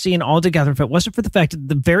skipped this scene altogether if it wasn't for the fact that at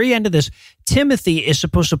the very end of this, Timothy is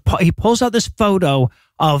supposed to, he pulls out this photo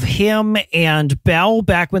of him and Belle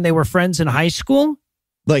back when they were friends in high school.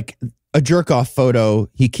 Like a jerk-off photo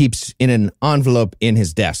he keeps in an envelope in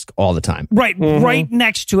his desk all the time. Right, right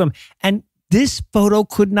next to him. And this photo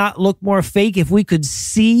could not look more fake if we could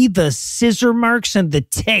see the scissor marks and the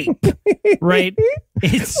tape, right?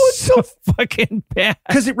 It's so fucking bad.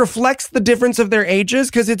 Because it reflects the difference of their ages,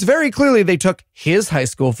 because it's very clearly they took his high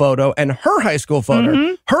school photo and her high school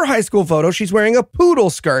photo. Her high school photo, she's wearing a poodle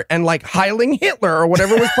skirt and like Heiling Hitler or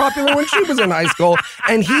whatever was popular when she was in high school.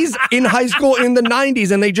 And he's in high school in the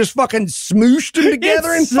 90s and they just fucking smooshed them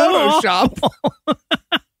together in Photoshop.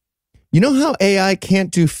 You know how AI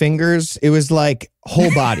can't do fingers? It was like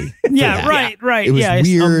whole body. Yeah, right. It was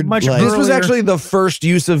weird. Much This was actually the first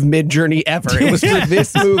use of Midjourney ever. It was for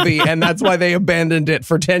this movie, and that's why they abandoned it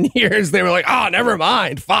for 10 years. They were like, oh, never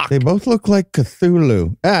mind. Fuck. They both look like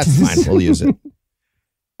Cthulhu. That's fine. We'll use it.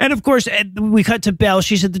 And of course, we cut to Belle.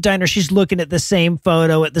 She's at the diner. She's looking at the same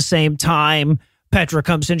photo at the same time. Petra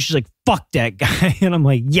comes in. She's like, fuck that guy. And I'm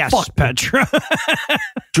like, yes, fuck Petra.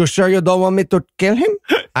 You sure you don't want me to kill him?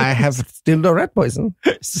 I have still the rat poison.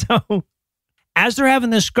 So as they're having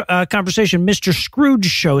this conversation, Mr. Scrooge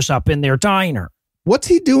shows up in their diner. What's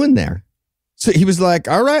he doing there? So he was like,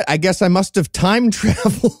 all right, I guess I must have time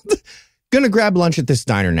traveled. Gonna grab lunch at this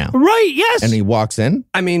diner now. Right, yes. And he walks in.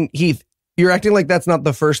 I mean, Heath, you're acting like that's not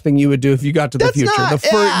the first thing you would do if you got to the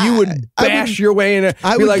future. You would bash your way in.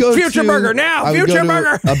 I would be like, future burger now, future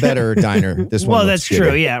burger. A better diner. This one. Well, that's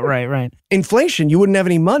true. Yeah, right. Inflation, you wouldn't have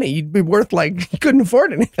any money. You'd be worth like, you couldn't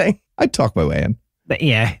afford anything. I'd talk my way in. But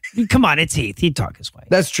yeah, come on, it's Heath. He'd talk his way.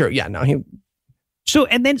 That's true. Yeah, no. So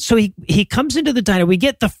he comes into the diner. We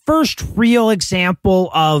get the first real example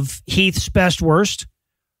of Heath's best worst,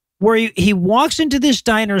 where he walks into this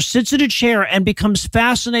diner, sits in a chair, and becomes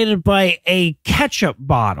fascinated by a ketchup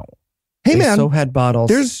bottle. Hey, man. So had bottles.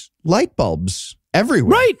 There's light bulbs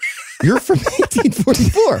everywhere. Right. You're from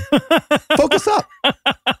 1844. Focus up.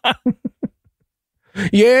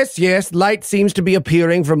 Yes. Light seems to be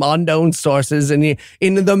appearing from unknown sources in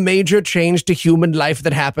the major change to human life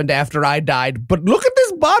that happened after I died. But look at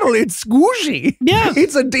this bottle. It's squishy. Yeah.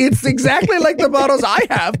 It's exactly like the bottles I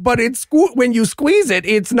have, but when you squeeze it,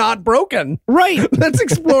 it's not broken. Right. Let's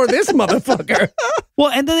explore this motherfucker.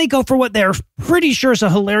 Well, and then they go for what they're pretty sure is a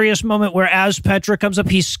hilarious moment where as Petra comes up,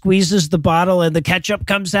 he squeezes the bottle and the ketchup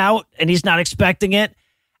comes out and he's not expecting it.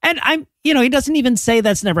 And he doesn't even say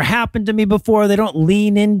that's never happened to me before. They don't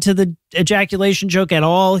lean into the ejaculation joke at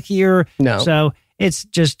all here. No. So it's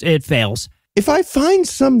just, it fails. If I find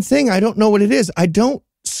something, I don't know what it is. I don't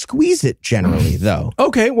squeeze it generally, though.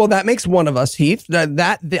 Okay, well, that makes one of us, Heath.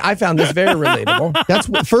 I found this very relatable. That's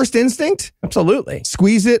first instinct? Absolutely.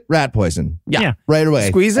 Squeeze it, rat poison. Yeah. Right away.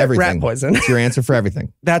 Squeeze it, everything. rat poison. That's your answer for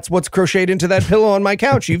everything. That's what's crocheted into that pillow on my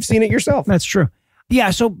couch. You've seen it yourself. That's true.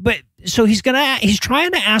 Yeah, so he's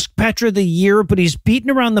trying to ask Petra the year, but he's beating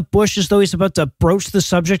around the bush as though he's about to broach the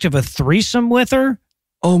subject of a threesome with her.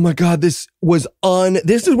 Oh my God, this is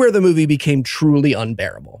where the movie became truly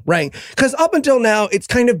unbearable, right? Because up until now, it's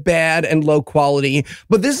kind of bad and low quality,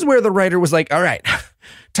 but this is where the writer was like, all right,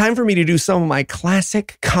 time for me to do some of my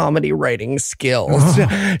classic comedy writing skills.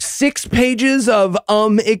 6 pages of,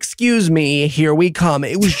 excuse me, here we come.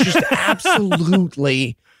 It was just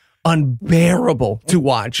absolutely unbearable to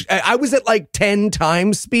watch. I was at like 10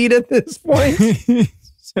 times speed at this point.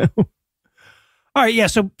 All right, yeah,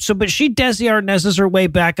 but she Desi Arnazes her way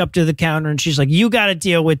back up to the counter, and she's like, you got to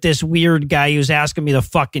deal with this weird guy who's asking me the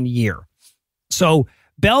fucking year. So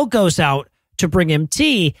Belle goes out to bring him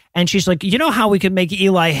tea, and she's like, you know how we could make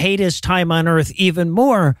Eli hate his time on Earth even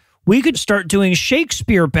more? We could start doing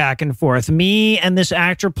Shakespeare back and forth, me and this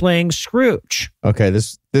actor playing Scrooge. Okay,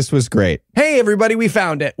 this was great. Hey, everybody, we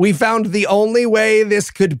found it. We found the only way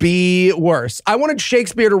this could be worse. I wanted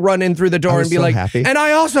Shakespeare to run in through the door and be like, happy. And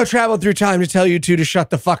I also traveled through time to tell you two to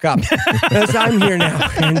shut the fuck up. Because I'm here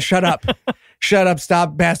now. And shut up. Shut up.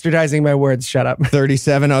 Stop bastardizing my words. Shut up.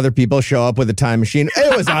 37 other people show up with a time machine.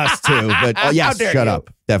 It was us too. But yes, shut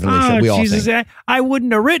up. Definitely should. We all Jesus, think. I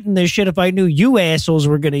wouldn't have written this shit if I knew you assholes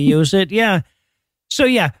were going to use it. Yeah. So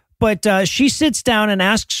yeah, but she sits down and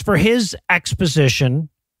asks for his exposition.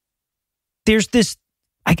 There's this,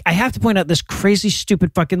 I have to point out this crazy,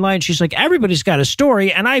 stupid fucking line. She's like, everybody's got a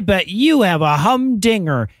story, and I bet you have a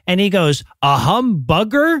humdinger. And he goes, a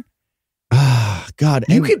humbugger? Oh, God.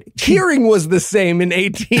 Hearing was the same in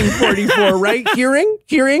 1844, right?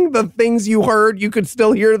 Hearing the things you heard, you could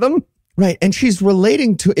still hear them. Right. And she's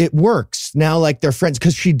relating to it works now, like they're friends,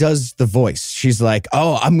 because she does the voice. She's like,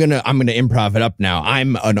 oh, I'm gonna improv it up now.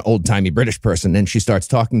 I'm an old-timey British person. And she starts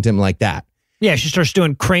talking to him like that. Yeah, she starts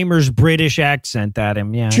doing Kramer's British accent at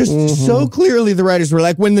him. Yeah. Just so clearly the writers were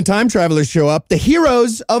like, when the time travelers show up, the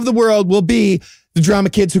heroes of the world will be the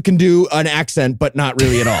drama kids who can do an accent, but not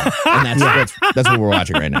really at all. And that's what we're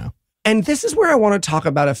watching right now. And this is where I want to talk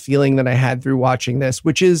about a feeling that I had through watching this,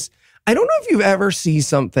 which is, I don't know if you've ever seen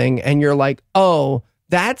something and you're like, oh,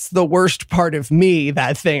 that's the worst part of me,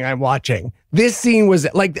 that thing I'm watching. This scene was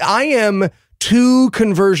like, I am 2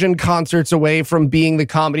 conversion concerts away from being the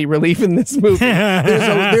comedy relief in this movie.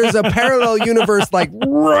 There's a parallel universe like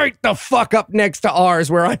right the fuck up next to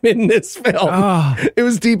ours where I'm in this film. Oh. It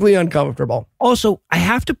was deeply uncomfortable. Also, I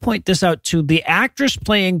have to point this out too. The actress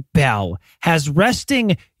playing Belle has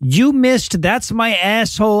resting, "You missed, that's my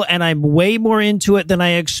asshole, and I'm way more into it than I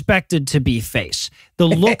expected to be" face. The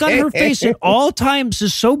look on her face at all times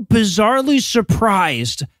is so bizarrely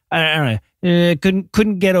surprised. I don't know.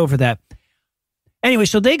 Couldn't get over that. Anyway,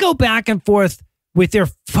 so they go back and forth with their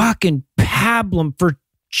fucking pablum for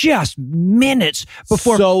just minutes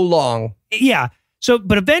before. So long. Yeah. So,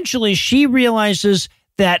 but eventually she realizes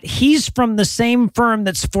that he's from the same firm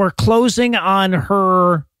that's foreclosing on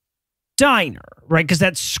her diner, right? Because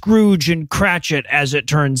that's Scrooge and Cratchit, as it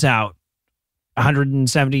turns out,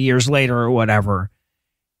 170 years later or whatever.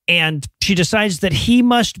 And she decides that he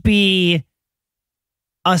must be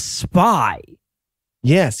a spy.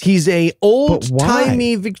 Yes, he's a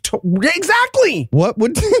old-timey Exactly. What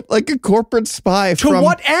would like a corporate spy to from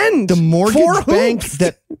what end? The mortgage For bank whom?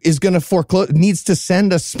 that is going to foreclose needs to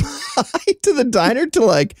send a spy to the diner to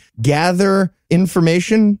like gather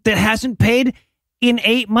information that hasn't paid in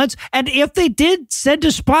 8 months. And if they did send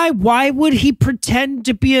a spy, why would he pretend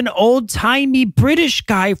to be an old-timey British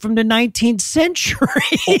guy from the 19th century?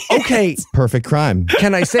 Okay. Perfect crime.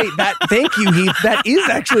 Can I say that? Thank you, Heath. That is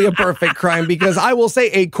actually a perfect crime because I will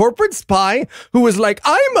say a corporate spy who was like,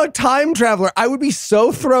 I'm a time traveler. I would be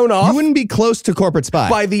so thrown off. You wouldn't be close to corporate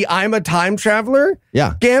spy. By the I'm a time traveler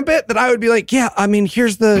gambit that I would be like, yeah, I mean,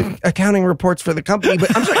 here's the accounting reports for the company,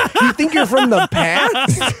 but I'm sorry, you think you're from the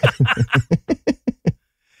past?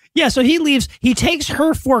 Yeah, so he leaves. He takes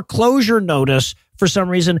her foreclosure notice for some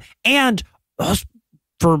reason, and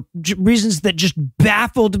for reasons that just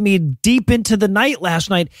baffled me deep into the night last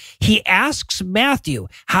night, he asks Matthew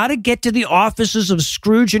how to get to the offices of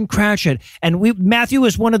Scrooge and Cratchit. And Matthew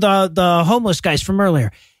is one of the homeless guys from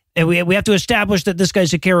earlier. And we have to establish that this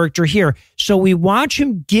guy's a character here. So we watch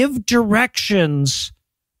him give directions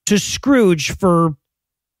to Scrooge for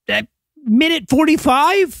minute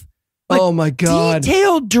 45. Like, oh my God.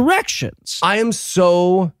 Detailed directions. I am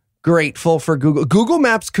so grateful for Google. Google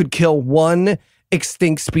Maps could kill one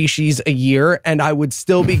extinct species a year, and I would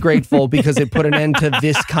still be grateful because it put an end to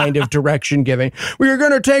this kind of direction giving. We're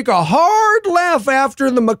going to take a hard left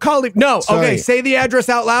after the Macaulay. No, Sorry. Okay, say the address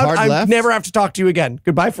out loud. I never have to talk to you again.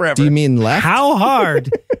 Goodbye forever. Do you mean left? How hard?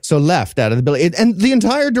 So left out of the building. And the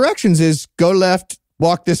entire directions is go left,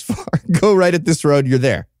 walk this far, go right at this road, you're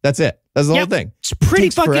there. That's it. That's the whole thing. It's pretty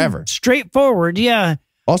fucking forever. Straightforward, yeah.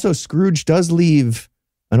 Also, Scrooge does leave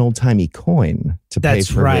an old-timey coin to pay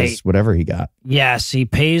for his whatever he got. Yes, he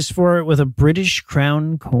pays for it with a British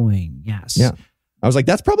crown coin. Yes. Yeah. I was like,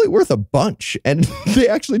 that's probably worth a bunch. And they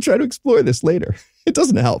actually try to explore this later. It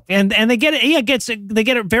doesn't help. And they get it, they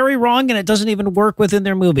get it very wrong, and it doesn't even work within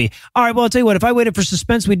their movie. All right, well, I'll tell you what, if I waited for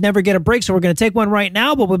suspense, we'd never get a break, so we're going to take one right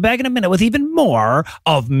now, but we'll be back in a minute with even more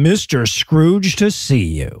of Mr. Scrooge to see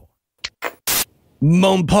you.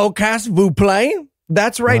 Mon podcast vous play?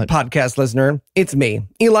 That's right, podcast listener. It's me,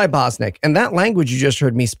 Eli Bosnick, and that language you just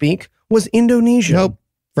heard me speak was Indonesian. Nope.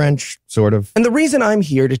 French, sort of. And the reason I'm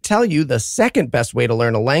here to tell you the second best way to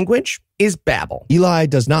learn a language is Babbel. Eli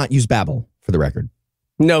does not use Babbel, for the record.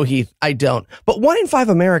 No, Heath, I don't. But 1 in 5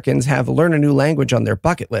 Americans have learn a new language on their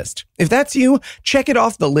bucket list. If that's you, check it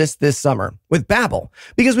off the list this summer with Babbel.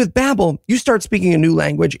 Because with Babbel, you start speaking a new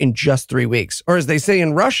language in just 3 weeks. Or as they say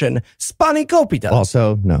in Russian, spani kopita.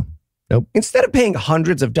 Also, no. Nope. Instead of paying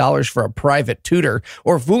hundreds of dollars for a private tutor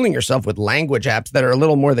or fooling yourself with language apps that are a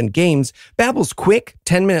little more than games, Babbel's quick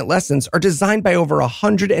 10-minute lessons are designed by over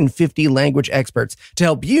 150 language experts to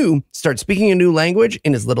help you start speaking a new language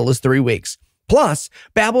in as little as 3 weeks. Plus,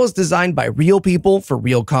 Babbel is designed by real people for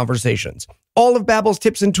real conversations. All of Babbel's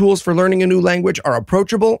tips and tools for learning a new language are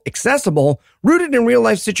approachable, accessible, rooted in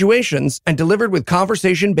real-life situations, and delivered with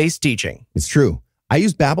conversation-based teaching. It's true. I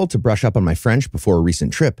used Babbel to brush up on my French before a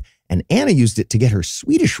recent trip, and Anna used it to get her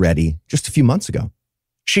Swedish ready just a few months ago.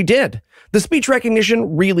 She did. The speech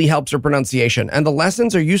recognition really helps her pronunciation, and the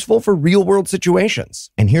lessons are useful for real-world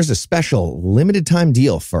situations. And here's a special limited-time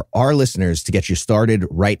deal for our listeners to get you started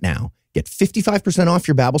right now. Get 55% off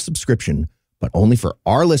your Babbel subscription, but only for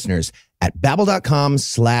our listeners at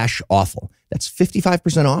babbel.com/awful. That's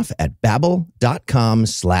 55% off at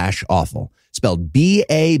babbel.com/awful. Spelled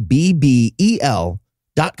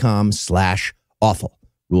BABBEL.com/awful.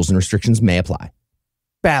 Rules and restrictions may apply.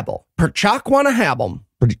 Babbel. Perchak wanna have 'em.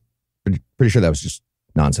 Pretty sure that was just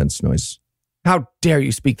nonsense noise. How dare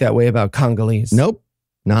you speak that way about Congolese? Nope,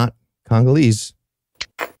 not Congolese.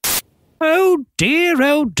 oh dear,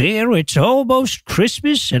 it's almost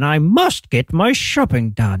Christmas and I must get my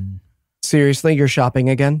shopping done. Seriously, you're shopping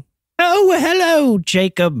again? Oh, hello,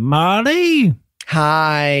 Jacob Marley.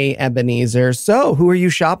 Hi, Ebenezer. So, who are you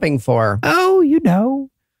shopping for? Oh, you know,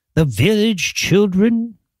 the village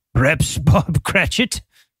children, perhaps Bob Cratchit.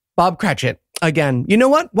 Bob Cratchit. Again, you know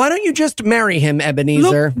what? Why don't you just marry him,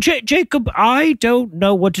 Ebenezer? Look, Jacob, I don't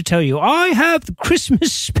know what to tell you. I have the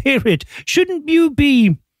Christmas spirit. Shouldn't you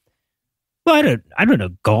be, well, I don't know,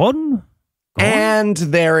 gone? And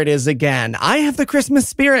there it is again. I have the Christmas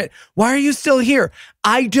spirit. Why are you still here?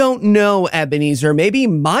 I don't know, Ebenezer. Maybe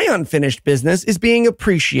my unfinished business is being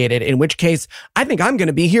appreciated, in which case I think I'm going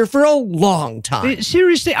to be here for a long time.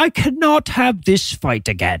 Seriously, I cannot have this fight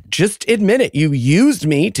again. Just admit it. You used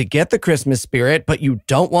me to get the Christmas spirit, but you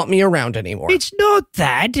don't want me around anymore. It's not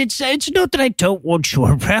that. It's not that I don't want you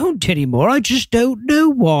around anymore. I just don't know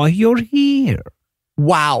why you're here.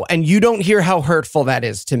 Wow, and you don't hear how hurtful that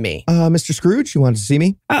is to me. Mr. Scrooge, you wanted to see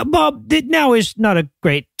me? Bob, now is not a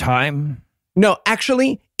great time. No,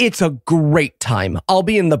 actually, it's a great time. I'll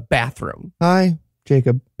be in the bathroom. Hi,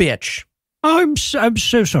 Jacob. Bitch. I'm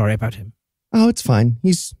so sorry about him. Oh, it's fine.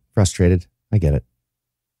 He's frustrated. I get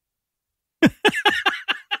it.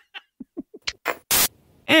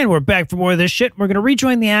 And we're back for more of this shit. We're going to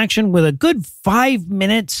rejoin the action with a good 5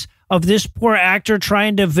 minutes of this poor actor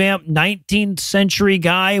trying to vamp 19th century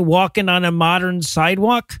guy walking on a modern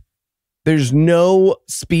sidewalk. There's no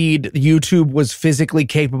speed YouTube was physically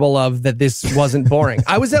capable of that this wasn't boring.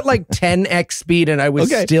 I was at like 10x speed and I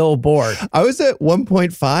was still bored. I was at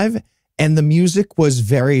 1.5 and the music was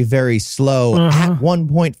very, very slow at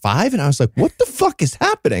 1.5. And I was like, what the fuck is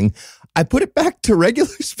happening? I put it back to regular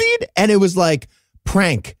speed and it was like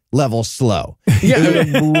prank level slow. Yeah,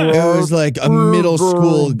 it was like a middle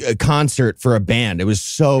school concert for a band. It was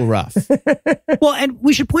so rough. Well, and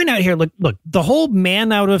we should point out here, look, the whole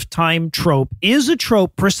man out of time trope is a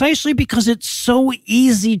trope precisely because it's so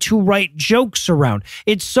easy to write jokes around.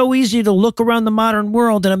 It's so easy to look around the modern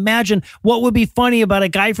world and imagine what would be funny about a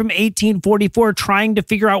guy from 1844 trying to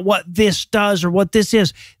figure out what this does or what this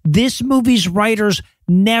is. This movie's writers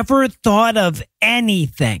never thought of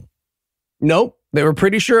anything. Nope. They were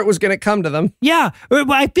pretty sure it was going to come to them. Yeah,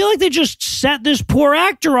 I feel like they just set this poor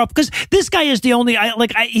actor up because this guy is the only,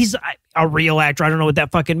 he's a real actor. I don't know what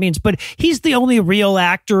that fucking means, but he's the only real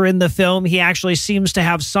actor in the film. He actually seems to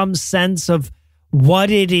have some sense of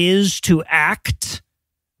what it is to act,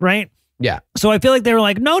 right? Yeah. So I feel like they were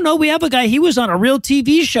like, no, we have a guy. He was on a real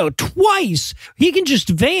TV show twice. He can just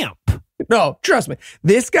vamp. No, trust me.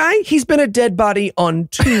 This guy, he's been a dead body on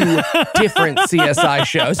 2 different CSI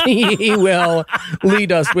shows. He will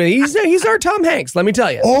lead us with. He's our Tom Hanks, let me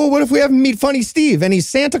tell you. Oh, what if we have him meet Funny Steve and he's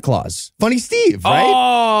Santa Claus? Funny Steve, right?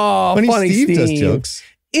 Oh, Funny Steve does jokes.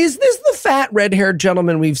 Is this the fat red-haired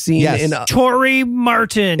gentleman we've seen in Torrey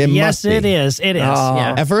Martin? Yes, it is. It is.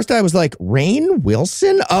 Yeah. At first I was like, Rainn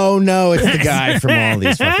Wilson? Oh no, it's the guy from all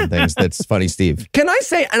these fucking things that's Funny Steve. Can I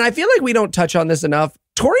say, and I feel like we don't touch on this enough,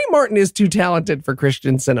 Torrey Martin is too talented for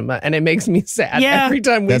Christian cinema, and it makes me sad every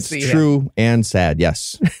time we see him. That's true and sad,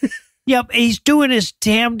 yes. Yep, he's doing his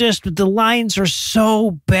damnedest, but the lines are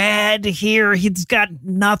so bad here. He's got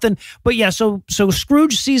nothing. But yeah, so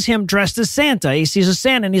Scrooge sees him dressed as Santa. He sees a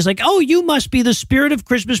Santa, and he's like, oh, you must be the spirit of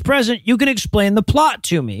Christmas present. You can explain the plot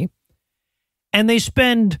to me. And they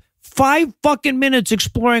spend 5 fucking minutes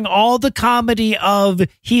exploring all the comedy of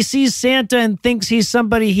he sees Santa and thinks he's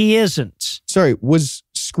somebody he isn't. Sorry, was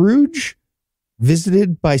Scrooge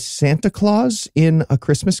visited by Santa Claus in A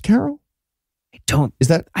Christmas Carol? Is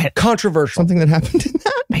that controversial? Something that happened in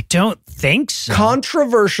that? I don't think so.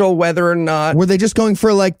 Controversial whether or not. Were they just going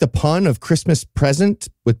for like the pun of Christmas present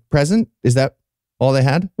with present? Is that all they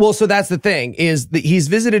had? Well, so that's the thing, is that he's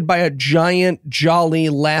visited by a giant, jolly,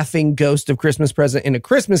 laughing ghost of Christmas present in A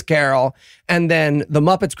Christmas Carol, and then the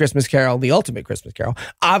Muppets Christmas Carol, the ultimate Christmas Carol,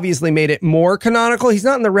 obviously made it more canonical. He's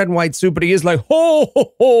not in the red and white suit, but he is like, ho,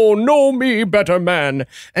 ho, ho, know me better man.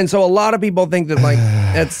 And so a lot of people think that like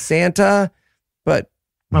that's Santa, but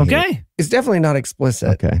it's definitely not explicit.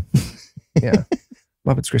 Okay. Yeah.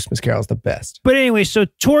 Muppets Christmas Carol is the best. But anyway, so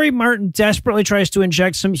Torrey Martin desperately tries to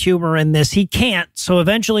inject some humor in this. He can't, so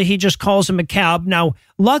eventually he just calls him a cab. Now,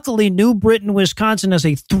 luckily, New Britain, Wisconsin has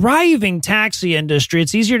a thriving taxi industry.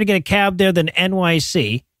 It's easier to get a cab there than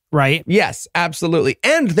NYC, right? Yes, absolutely.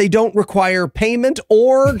 And they don't require payment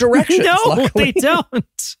or directions. No, luckily. they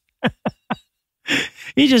don't.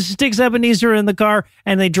 He just sticks Ebenezer in the car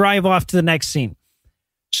and they drive off to the next scene.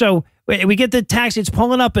 So we get the taxi. It's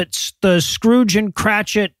pulling up at the Scrooge and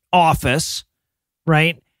Cratchit office,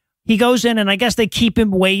 right? he goes in, and I guess they keep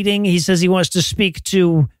him waiting. He says he wants to speak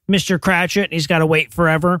to Mr. Cratchit, and he's got to wait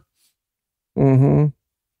forever. Mm-hmm.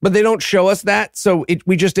 But they don't show us that, so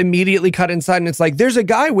we just immediately cut inside, and it's like, there's a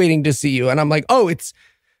guy waiting to see you. And I'm like, oh, it's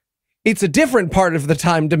a different part of the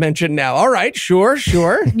time dimension now. All right, sure.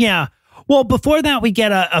 Yeah. Well, before that, we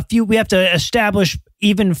get we have to establish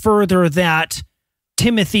even further that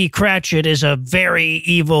Timothy Cratchit is a very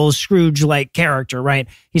evil Scrooge-like character, right?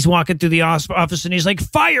 He's walking through the office and he's like,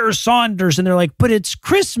 fire Saunders. And they're like, but it's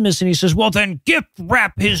Christmas. And he says, well, then gift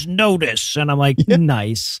wrap his notice. And I'm like,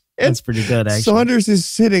 nice. That's pretty good, actually. Saunders is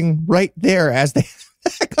sitting right there as they...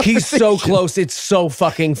 He's so close. It's so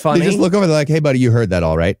fucking funny. They just look over, they're like, hey, buddy, you heard that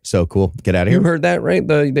all right? So cool. Get out of here. You heard that, right?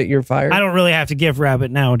 That you're fired? I don't really have to gift wrap it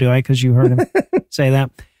now, do I? Because you heard him say that.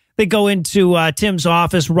 They go into Tim's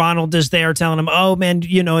office. Ronald is there telling him, oh, man,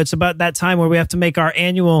 it's about that time where we have to make our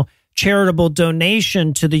annual charitable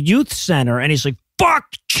donation to the youth center. And he's like,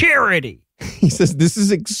 fuck charity. He says, this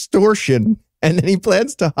is extortion. And then he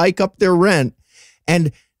plans to hike up their rent.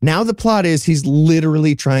 And now the plot is he's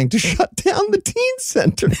literally trying to shut down the teen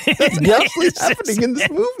center. That's actually happening in this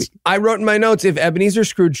movie. I wrote in my notes, if Ebenezer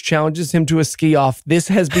Scrooge challenges him to a ski-off, this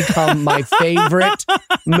has become my favorite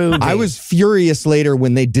movie. I was furious later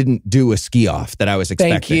when they didn't do a ski-off that I was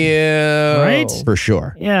expecting. Thank you. Right? For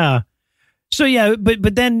sure. Yeah. So, yeah,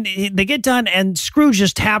 but then they get done, and Scrooge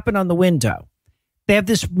is tapping on the window. They have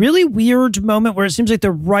this really weird moment where it seems like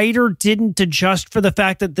the writer didn't adjust for the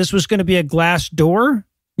fact that this was going to be a glass door.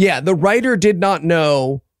 Yeah, the writer did not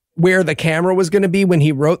know where the camera was going to be when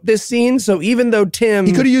he wrote this scene. So even though Tim...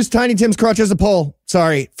 He could have used Tiny Tim's crotch as a pole.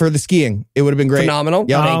 Sorry, for the skiing. It would have been great. Phenomenal.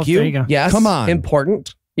 Yep. Thank you. There you go. Yes. Come on.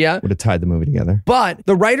 Important. Yeah. Would have tied the movie together. But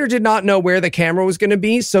the writer did not know where the camera was going to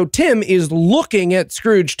be. So Tim is looking at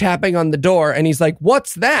Scrooge tapping on the door, and he's like,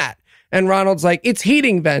 what's that? And Ronald's like, it's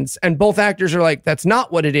heating vents. And both actors are like, that's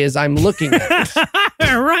not what it is. I'm looking at it.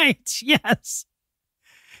 Right. Yes.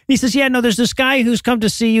 He says, yeah, no, there's this guy who's come to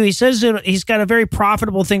see you. He says that he's got a very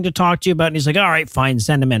profitable thing to talk to you about. And he's like, all right, fine,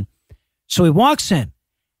 send him in. So he walks in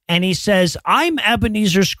and he says, I'm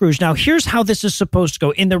Ebenezer Scrooge. Now, here's how this is supposed to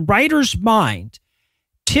go. In the writer's mind,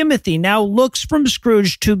 Timothy now looks from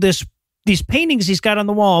Scrooge to these paintings he's got on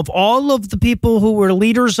the wall of all of the people who were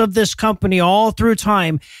leaders of this company all through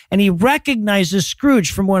time. And he recognizes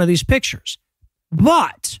Scrooge from one of these pictures.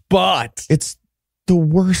 But it's the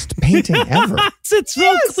worst painting ever. It's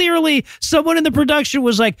so clearly someone in the production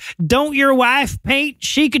was like, don't your wife paint?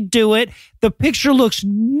 She could do it. The picture looks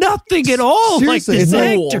nothing at all Seriously, like this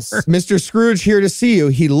it's actor. Mr. Scrooge here to see you.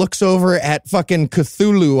 He looks over at fucking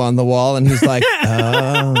Cthulhu on the wall and he's like,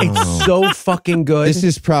 oh. It's so fucking good. This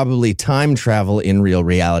is probably time travel in real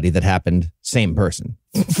reality that happened. Same person.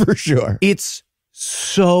 For sure. It's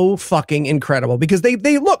so fucking incredible because they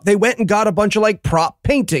went and got a bunch of like prop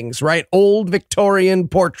paintings, right? Old Victorian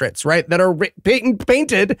portraits, right? That are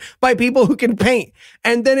painted by people who can paint.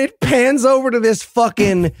 And then it pans over to this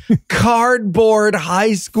fucking cardboard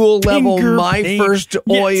high school level, first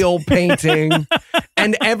oil painting.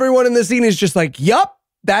 And everyone in the scene is just like, yup,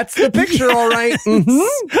 that's the picture. All right.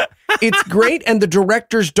 Mm-hmm. It's great. And the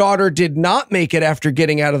director's daughter did not make it after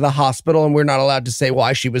getting out of the hospital. And we're not allowed to say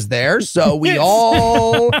why she was there. So we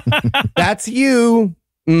all, that's you.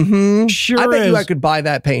 Mm-hmm. Sure I bet is. you I could buy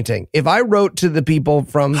that painting. If I wrote to the people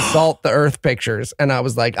from Salt the Earth Pictures and I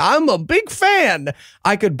was like, I'm a big fan,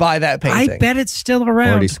 I could buy that painting. I bet it's still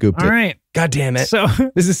around. Already scooped it. All right. God damn it. So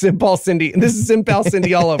this is Sim Pal Cindy. This is Sim Pal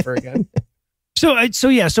Cindy all over again.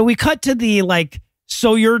 So we cut to the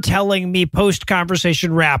so you're telling me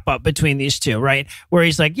post-conversation wrap-up between these two, right? Where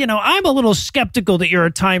he's like, I'm a little skeptical that you're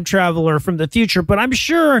a time traveler from the future, but I'm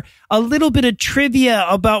sure a little bit of trivia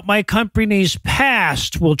about my company's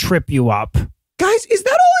past will trip you up. Guys, is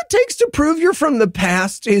that all it takes to prove you're from the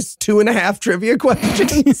past is 2.5 trivia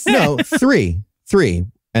questions? No, 3.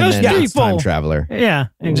 And then it's time traveler. Yeah,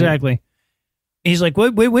 exactly. He's like,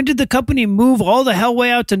 wait, when did the company move all the hell way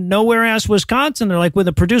out to nowhere-ass Wisconsin? They're like, when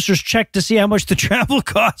the producers checked to see how much the travel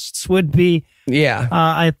costs would be. Yeah.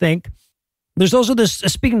 I think. There's also this,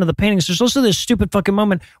 speaking of the paintings, there's also this stupid fucking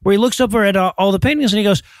moment where he looks over at all the paintings and he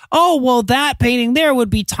goes, oh, well, that painting there would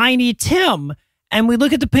be Tiny Tim. And we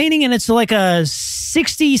look at the painting and it's like a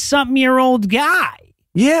 60-something-year-old guy.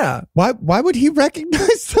 Yeah. Why would he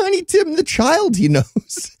recognize Tiny Tim, the child he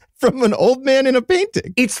knows? From an old man in a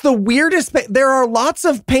painting. It's the weirdest. There are lots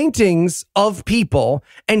of paintings of people,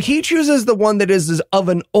 and he chooses the one that is of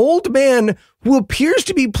an old man who appears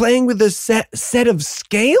to be playing with a set of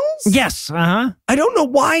scales. Yes. Uh-huh. I don't know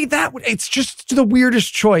why that would. It's just the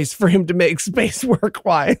weirdest choice for him to make space work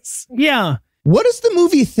wise. Yeah. What does the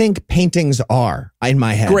movie think paintings are in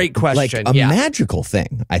my head? Great question. Like a magical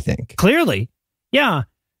thing, I think. Clearly. Yeah.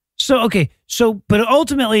 So, but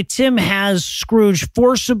ultimately, Tim has Scrooge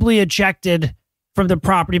forcibly ejected from the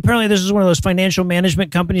property. Apparently, this is one of those financial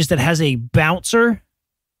management companies that has a bouncer.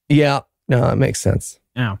 Yeah. No, that makes sense.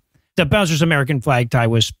 Yeah. The bouncer's American flag tie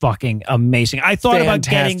was fucking amazing. I thought about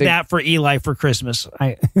getting that for Eli for Christmas.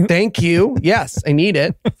 Thank you. Yes, I need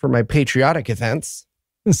it for my patriotic events.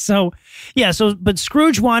 But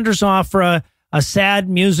Scrooge wanders off for a sad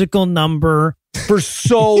musical number. For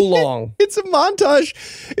so long. It's a montage.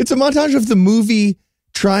 It's a montage of the movie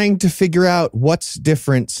trying to figure out what's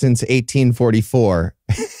different since 1844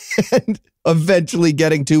 and eventually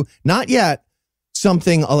getting to, not yet,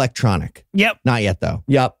 something electronic. Yep. Not yet, though.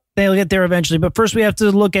 Yep. They'll get there eventually. But first we have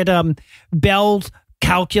to look at Belle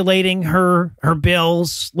calculating her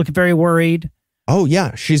bills, looking very worried. Oh,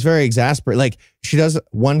 yeah. She's very exasperated. Like, she does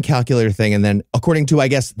one calculator thing, and then according to, I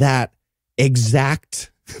guess, that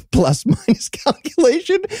exact plus minus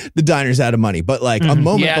calculation, the diner's out of money. But like a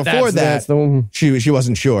moment before that, she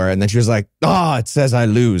wasn't sure. And then she was like, oh, it says I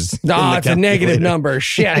lose. Oh, it's a negative number.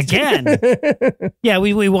 Shit. Again. Yeah,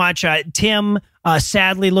 we watch Tim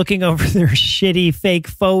sadly looking over their shitty fake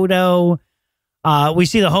photo. We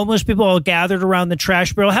see the homeless people all gathered around the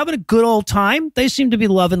trash barrel having a good old time. They seem to be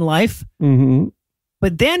loving life. Mm-hmm.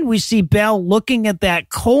 But then we see Belle looking at that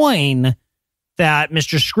coin that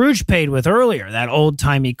Mr. Scrooge paid with earlier, that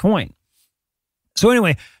old-timey coin. So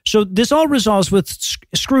anyway, so this all resolves with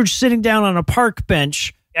Scrooge sitting down on a park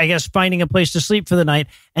bench, I guess finding a place to sleep for the night,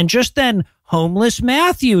 and just then homeless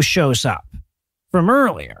Matthew shows up from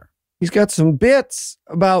earlier. He's got some bits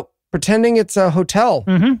about pretending it's a hotel.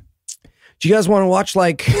 Mm-hmm. Do you guys want to watch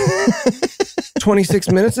like 26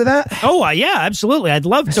 minutes of that? Oh, yeah, absolutely. I'd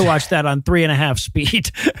love to watch that on 3.5 speed.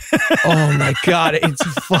 Oh my God. It's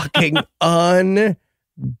fucking unbearable.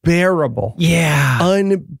 Yeah.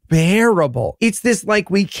 Unbearable. It's this like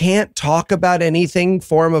we can't talk about anything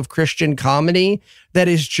form of Christian comedy that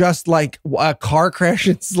is just like a car crash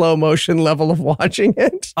in slow motion level of watching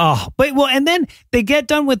it. Oh, but well, and then they get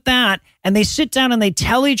done with that and they sit down and they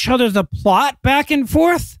tell each other the plot back and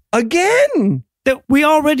forth. Again. That we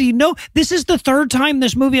already know. This is the third time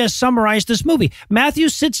this movie has summarized this movie. Matthew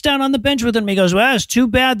sits down on the bench with him. He goes, well, it's too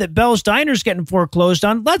bad that Belle's Diner's getting foreclosed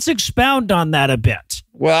on. Let's expound on that a bit.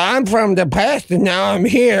 Well, I'm from the past and now I'm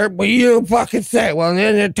here. But you fucking say, well,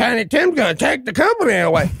 then Tiny Tim's going to take the company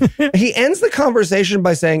away. He ends the conversation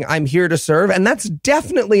by saying, I'm here to serve. And that's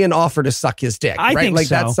definitely an offer to suck his dick. I think like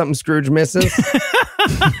so. That's something Scrooge misses.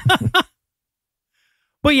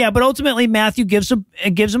 But yeah, but ultimately Matthew gives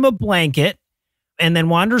him a blanket and then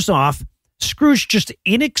wanders off. Scrooge just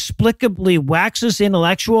inexplicably waxes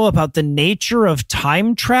intellectual about the nature of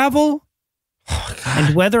time travel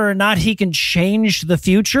and whether or not he can change the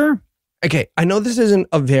future. Okay, I know this isn't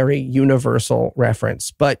a very universal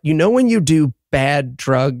reference, but you know when you do bad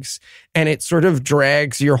drugs and it sort of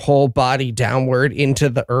drags your whole body downward into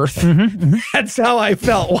the earth? Mm-hmm. That's how I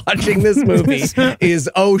felt watching this movie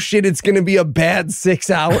is, oh shit, it's going to be a bad 6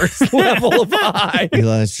 hours level of high.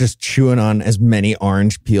 Eli's just chewing on as many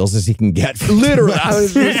orange peels as he can get. Literally. I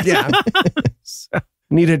was just, yeah.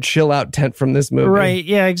 Need a chill out tent from this movie. Right,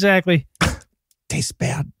 yeah, exactly. Tastes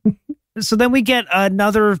bad. So then we get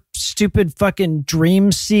another stupid fucking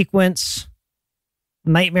dream sequence,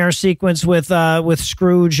 nightmare sequence with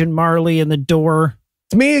Scrooge and Marley in the door.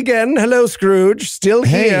 It's me again. Hello, Scrooge. Still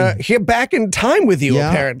Hey. here back in time with you,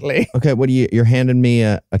 apparently. Okay, what you're handing me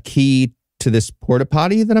a key to this porta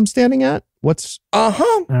potty that I'm standing at? What's...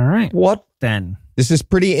 Uh-huh. All right. What? Then. This is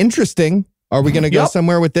pretty interesting. Are we going to go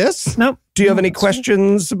somewhere with this? Nope. Do you have any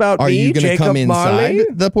questions about Are me, you going to Jacob come inside Marley?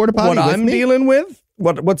 the porta potty What with I'm me? dealing with?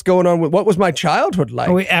 What's going on with... What was my childhood like?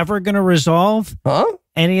 Are we ever going to resolve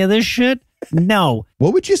any of this shit? No.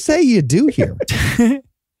 What would you say you do here?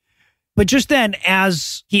 But just then,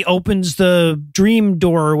 as he opens the dream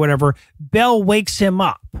door or whatever, Belle wakes him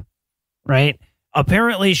up, right?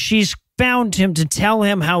 Apparently, she's found him to tell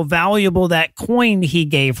him how valuable that coin he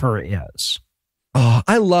gave her is. Oh,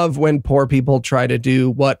 I love when poor people try to do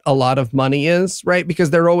what a lot of money is, right? Because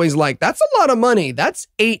they're always like, that's a lot of money. That's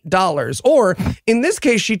 $8. Or in this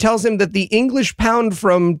case, she tells him that the English pound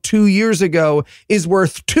from 2 years ago is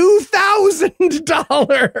worth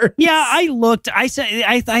 $2,000. Yeah, I looked. I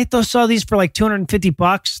saw these for like $250,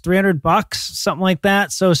 $300, something like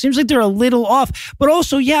that. So it seems like they're a little off. But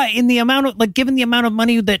also, yeah, in the amount of like, given the amount of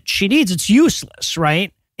money that she needs, it's useless,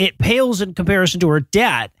 right? It pales in comparison to her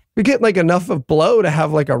debt. You get like enough of blow to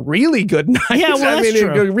have like a really good night. Yeah, well, that's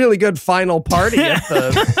true. A really good final party at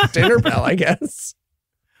the dinner bell, I guess.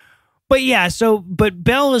 But yeah, but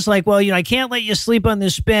Belle is like, well, I can't let you sleep on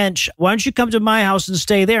this bench. Why don't you come to my house and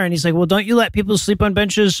stay there? And he's like, well, don't you let people sleep on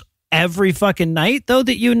benches every fucking night, though,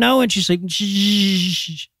 that you know? And she's like,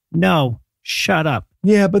 no, shut up.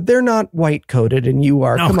 Yeah, but they're not white coated and you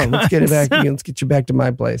are. Come on, let's get it back. Let's get you back to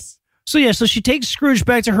my place. So she takes Scrooge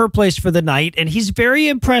back to her place for the night, and he's very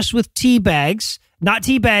impressed with tea bags. Not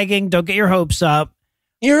teabagging. Don't get your hopes up.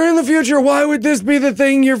 You're in the future. Why would this be the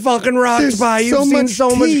thing you're fucking rocked by? You've seen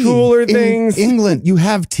so much cooler things. In England, you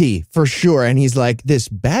have tea for sure. And he's like, this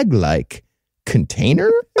bag-like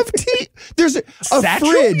container of tea? There's a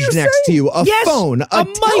fridge next to you, a phone, a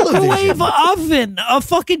microwave oven, a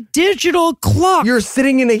fucking digital clock. You're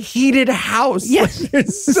sitting in a heated house. Yes.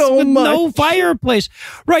 There's so much. No fireplace.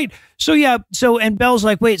 Right. So and Belle's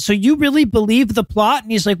like, wait, so you really believe the plot?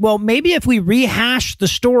 And he's like, well, maybe if we rehash the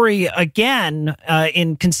story again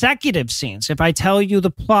in consecutive scenes, if I tell you the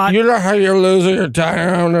plot. You know how you're losing your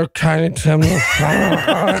time on kind of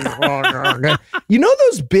You know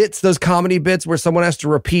those bits, those comedy bits where someone has to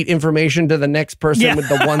repeat information to the next person with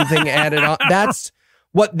the one thing added on? That's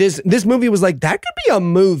what this movie was like. That could be a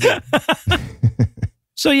movie.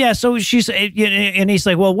 So she's, and he's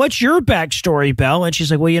like, well, what's your backstory, Belle? And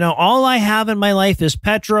she's like, well, all I have in my life is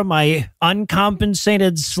Petra, my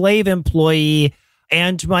uncompensated slave employee,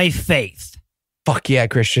 and my faith. Fuck yeah,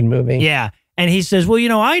 Christian movie. Yeah. And he says,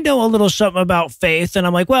 well, I know a little something about faith. And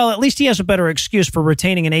I'm like, well, at least he has a better excuse for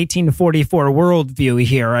retaining an 1844 worldview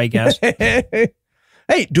here, I guess.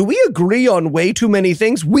 Hey, do we agree on way too many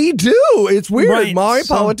things? We do. It's weird. Right, My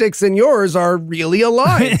politics and yours are really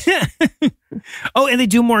aligned. Oh, and they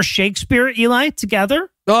do more Shakespeare, Eli,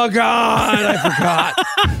 together? Oh, God,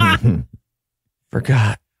 I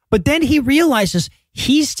forgot. But then he realizes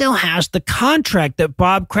he still has the contract that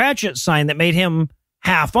Bob Cratchit signed that made him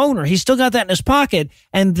half owner. He's still got that in his pocket.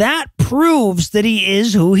 And that proves that he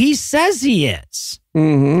is who he says he is.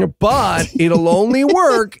 Mm-hmm. But it'll only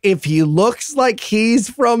work if he looks like he's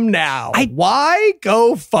from now. Why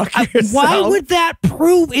go fuck yourself? Why would that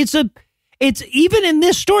prove? It's even in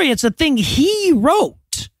this story, it's a thing he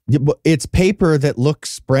wrote. It's paper that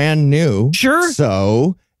looks brand new. Sure.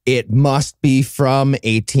 So it must be from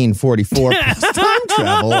 1844 plus time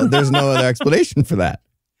travel. There's no other explanation for that.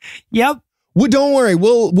 Yep. Well, don't worry.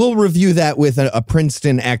 We'll review that with a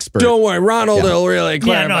Princeton expert. Don't worry. Ronald will really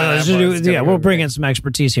clarify. We'll bring in some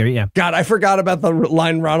expertise here. Yeah. God, I forgot about the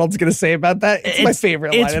line Ronald's going to say about that. It's my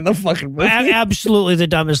favorite line in the fucking movie. Absolutely the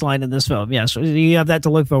dumbest line in this film. Yeah. So you have that to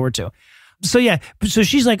look forward to. So yeah. So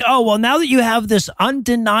she's like, oh, well, now that you have this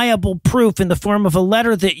undeniable proof in the form of a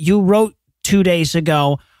letter that you wrote 2 days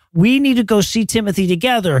ago, we need to go see Timothy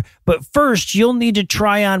together. But first, you'll need to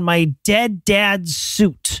try on my dead dad's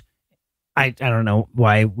suit. I don't know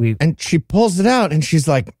why we... And she pulls it out and she's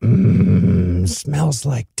like, smells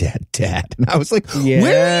like dead dad. And I was like,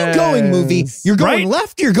 where are you going, movie? You're going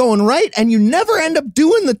left, you're going right, and you never end up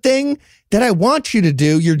doing the thing that I want you to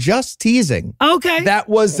do. You're just teasing. Okay. That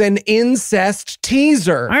was an incest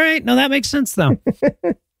teaser. All right. No, that makes sense, though.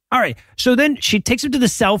 All right. So then she takes him to the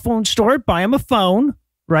cell phone store, buy him a phone,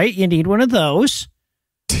 right? You need one of those.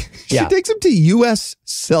 She takes him to U.S.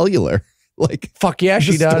 Cellular. Like, fuck yeah,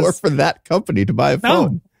 she does. Store for that company to buy a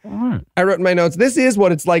phone. I wrote in my notes, this is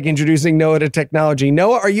what it's like introducing Noah to technology.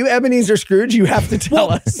 Noah, are you Ebenezer Scrooge? You have to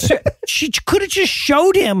tell us. She could have just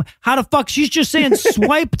showed him how to fuck. She's just saying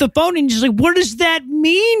swipe the phone. And she's like, what does that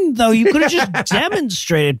mean, though? You could have just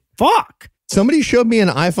demonstrated. Fuck. Somebody showed me an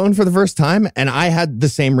iPhone for the first time, and I had the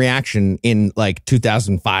same reaction in like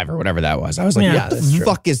 2005 or whatever that was. I was like, the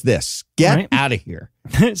fuck is this? Get out of here.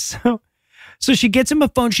 So she gets him a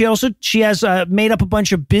phone. She has made up a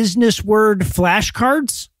bunch of business word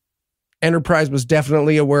flashcards. Enterprise was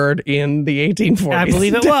definitely a word in the 1840s. I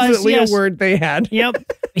believe it was. Definitely a word they had. Yep.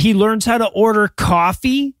 He learns how to order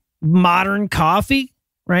coffee, modern coffee,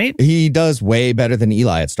 right? He does way better than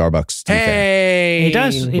Eli at Starbucks. Hey. He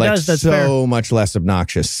does. He does. That's so fair. much less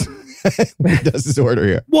obnoxious. He does his order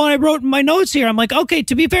here. Well, I wrote in my notes here, I'm like, okay,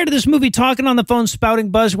 to be fair to this movie, talking on the phone,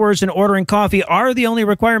 spouting buzzwords, and ordering coffee are the only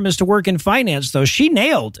requirements to work in finance, though. She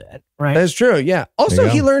nailed it, right? That's true, yeah. Also,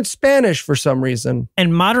 he learned Spanish for some reason.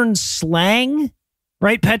 And modern slang,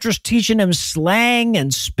 right? Petra's teaching him slang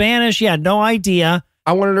and Spanish. Yeah, no idea.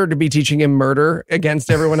 I wanted her to be teaching him murder against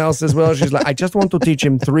everyone else as well. She's like, I just want to teach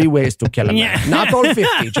him 3 ways to kill a man. Not all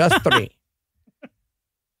 50, just 3.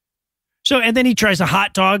 So, and then he tries a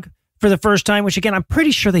hot dog for the first time, which again, I'm pretty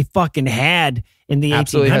sure they fucking had in the 1800s.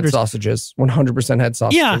 Absolutely had sausages. 100% had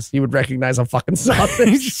sausages. Yeah. You would recognize a fucking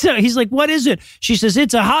sausage. So he's like, what is it? She says,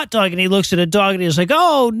 it's a hot dog. And he looks at a dog and he's like,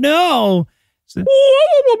 oh no.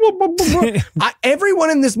 Everyone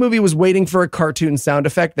in this movie was waiting for a cartoon sound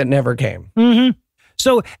effect that never came. Mm-hmm.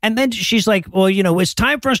 So, and then she's like, well, it's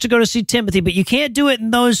time for us to go to see Timothy, but you can't do it in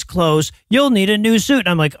those clothes. You'll need a new suit. And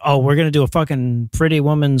I'm like, oh, we're going to do a fucking Pretty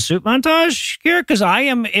Woman suit montage here? Because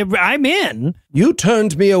I'm in. You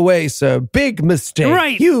turned me away, sir. Big mistake.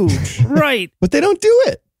 Right. Huge. Right. But they don't do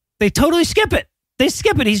it. They totally skip it. They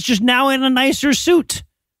skip it. He's just now in a nicer suit.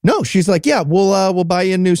 No, she's like, yeah, we'll buy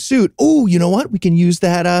you a new suit. Oh, you know what? We can use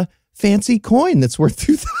that fancy coin that's worth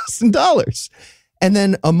 $2,000. And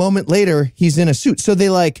then a moment later, he's in a suit. So they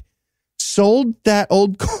sold that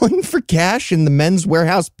old coin for cash in the Men's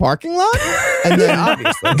Warehouse parking lot and then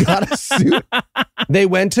obviously got a suit. They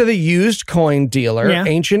went to the used coin dealer,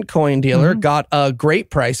 ancient coin dealer, got a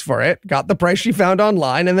great price for it, got the price she found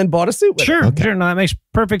online, and then bought a suit with it. Sure, no, that makes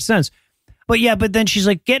perfect sense. But then she's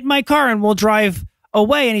like, get in my car and we'll drive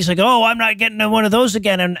away. And he's like, oh, I'm not getting in one of those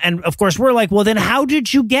again. And of course, we're like, well, then how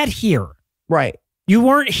did you get here? Right. You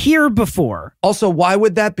weren't here before. Also, why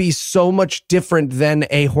would that be so much different than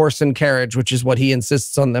a horse and carriage, which is what he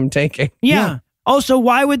insists on them taking? Yeah. Also,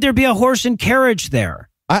 why would there be a horse and carriage there?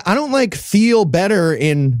 I don't feel better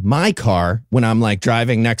in my car when I'm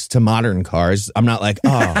driving next to modern cars. I'm not like,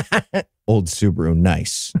 oh, old Subaru,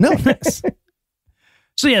 nice. No. But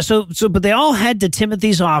they all head to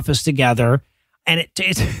Timothy's office together. And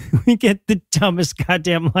we get the dumbest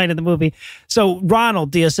goddamn line in the movie. So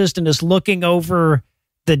Ronald, the assistant, is looking over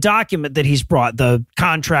the document that he's brought, the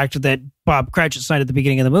contract that Bob Cratchit signed at the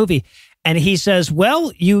beginning of the movie. And he says, well,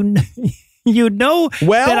 that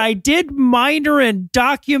I did minor in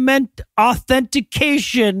document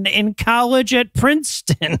authentication in college at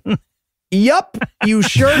Princeton. Yup, you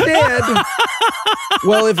sure did.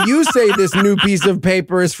 Well, if you say this new piece of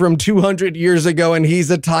paper is from 200 years ago and he's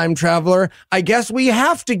a time traveler, I guess we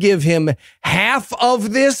have to give him half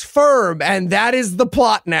of this firm. And that is the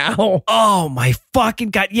plot now. Oh, my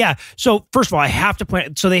fucking God. Yeah. So first of all, I have to point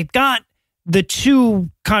out, so they've got the two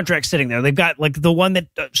contracts sitting there. They've got the one that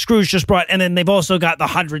Scrooge just brought, and then they've also got the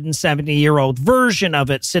 170-year-old version of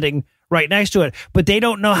it sitting right next to it. But they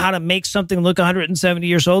don't know how to make something look 170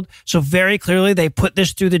 years old. So very clearly, they put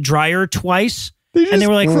this through the dryer twice. And they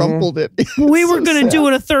were like, crumpled it. We were going to do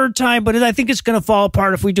it a third time, but I think it's going to fall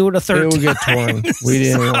apart if we do it a third time. It will get torn. We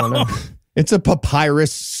didn't want to. It's a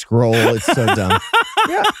papyrus scroll. It's so dumb.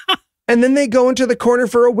 Yeah. And then they go into the corner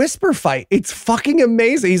for a whisper fight. It's fucking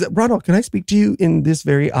amazing. He's like, Ronald, can I speak to you in this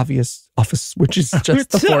very obvious office, which is just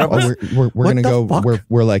the four of us? We're going to go. Fuck?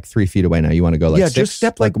 We're 3 feet away now. You want to go 6? Just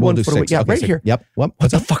step 1 we'll foot away. Yeah, okay, right here. Yep. What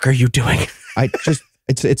the fuck are you doing?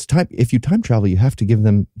 It's time. If you time travel, you have to give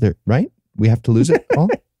them their right. We have to lose it all.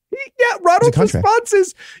 Yeah, Ronald's response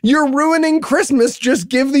is, you're ruining Christmas. Just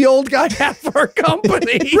give the old guy half our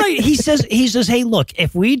company. Right. He says, hey, look,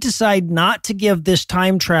 if we decide not to give this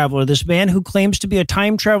time traveler, this man who claims to be a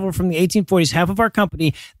time traveler from the 1840s, half of our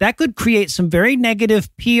company, that could create some very negative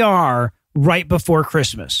PR right before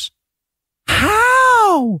Christmas.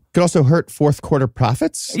 How? Could also hurt fourth quarter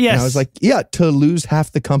profits. Yes. And I was like, yeah, to lose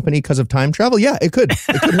half the company because of time travel. Yeah, it could.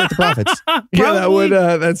 It could hurt the profits. Yeah, that would.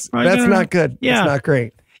 That's not good. Yeah. That's not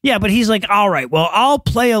great. Yeah, but he's like, all right, well, I'll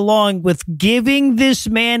play along with giving this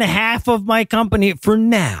man half of my company for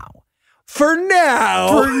now. For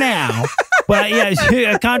now. But yeah,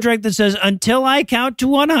 a contract that says until I count to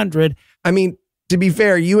 100. I mean, to be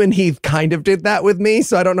fair, you and Heath kind of did that with me,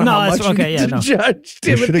 so I don't know how much you need to judge.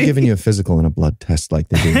 They should have given you a physical and a blood test like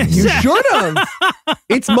they did. You should have.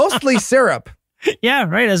 It's mostly syrup. Yeah,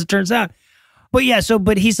 right, as it turns out. But yeah,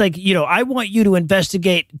 but he's like, I want you to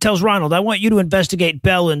investigate, tells Ronald, I want you to investigate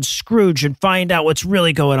Belle and Scrooge and find out what's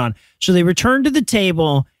really going on. So they return to the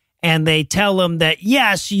table and they tell him that,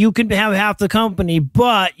 yes, you can have half the company,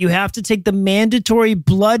 but you have to take the mandatory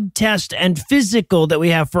blood test and physical that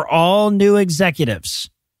we have for all new executives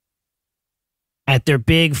at their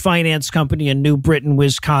big finance company in New Britain,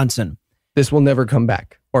 Wisconsin. This will never come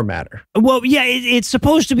back or matter. Well, yeah, it's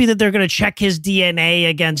supposed to be that they're going to check his DNA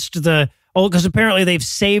against the... Oh, because apparently they've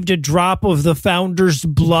saved a drop of the founder's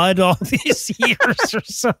blood all these years or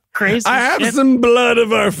some crazy I have shit. some blood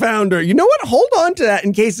of our founder. You know what? Hold on to that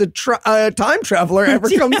in case a time traveler ever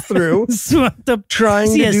comes through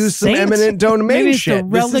trying to do some eminent domain shit.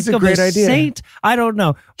 This is a great idea. Saint? I don't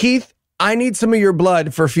know. Keith, I need some of your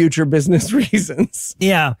blood for future business reasons.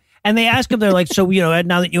 Yeah. And they ask him, they're like, so,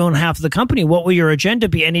 now that you own half of the company, what will your agenda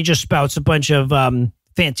be? And he just spouts a bunch of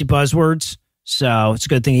fancy buzzwords. So it's a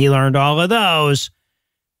good thing he learned all of those.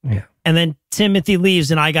 Yeah. And then Timothy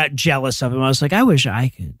leaves and I got jealous of him. I was like, I wish I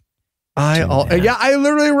could. I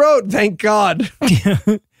literally wrote, thank God.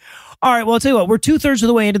 All right, well, I'll tell you what, we're 2/3 of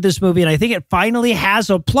the way into this movie, and I think it finally has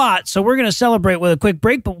a plot, so we're going to celebrate with a quick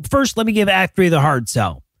break. But first, let me give Act 3 the hard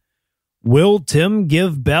sell. Will Tim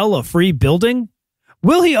give Belle a free building?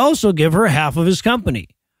 Will he also give her half of his company?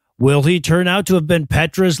 Will he turn out to have been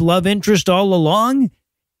Petra's love interest all along?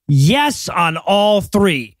 Yes on all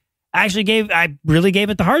three. I really gave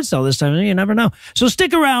it the hard sell this time. You never know. So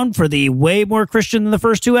stick around for the way more Christian than the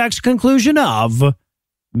first two acts conclusion of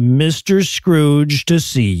Mr. Scrooge to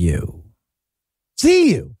See You.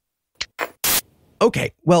 See you.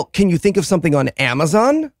 Okay, well, can you think of something on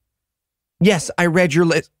Amazon? Yes, I read your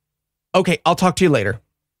list. Okay, I'll talk to you later.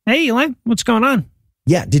 Hey, Eli, what's going on?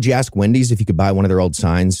 Yeah, did you ask Wendy's if you could buy one of their old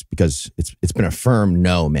signs? Because it's been a firm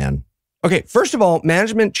no, man. Okay, first of all,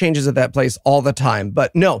 management changes at that place all the time.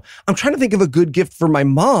 But no, I'm trying to think of a good gift for my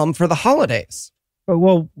mom for the holidays.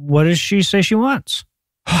 Well, what does she say she wants?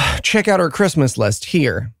 Check out her Christmas list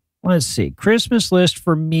here. Let's see. Christmas list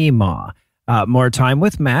for Meemaw. More time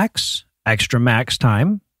with Max. Extra Max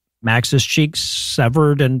time. Max's cheeks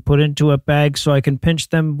severed and put into a bag so I can pinch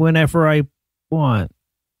them whenever I want.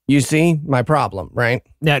 You see my problem, right?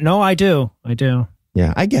 Yeah, no, I do.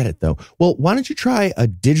 Yeah, I get it, though. Well, why don't you try a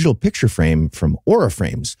digital picture frame from Aura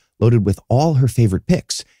Frames, loaded with all her favorite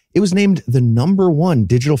pics? It was named the #1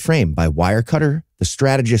 digital frame by Wirecutter, The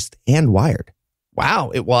Strategist, and Wired.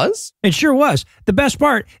 Wow, it was? It sure was. The best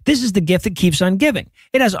part, this is the gift that keeps on giving.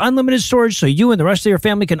 It has unlimited storage so you and the rest of your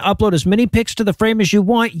family can upload as many pics to the frame as you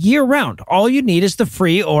want year-round. All you need is the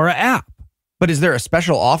free Aura app. But is there a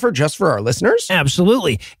special offer just for our listeners?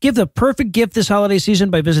 Absolutely. Give the perfect gift this holiday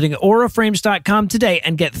season by visiting auraframes.com today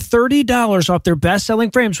and get $30 off their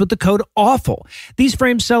best-selling frames with the code AWFUL. These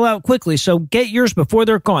frames sell out quickly, so get yours before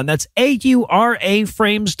they're gone. That's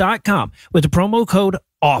auraframes.com with the promo code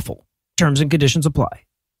AWFUL. Terms and conditions apply.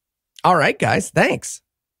 All right, guys. Thanks.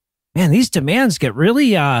 Man, these demands get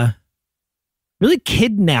really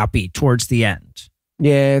kidnappy towards the end.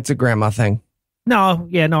 Yeah, it's a grandma thing. No,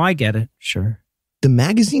 I get it. Sure. The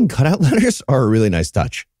magazine cutout letters are a really nice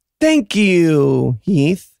touch. Thank you,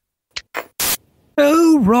 Heath.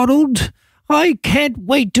 Oh, Ronald, I can't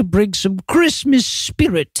wait to bring some Christmas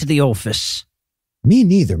spirit to the office. Me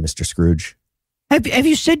neither, Mr. Scrooge. Have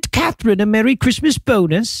you sent Catherine a Merry Christmas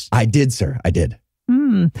bonus? I did, sir. I did.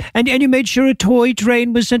 And you made sure a toy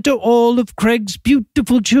train was sent to all of Craig's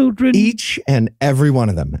beautiful children? Each and every one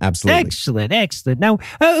of them. Absolutely. Excellent. Now,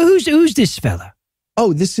 who's this fella?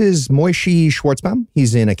 Oh, this is Moishe Schwartzbaum.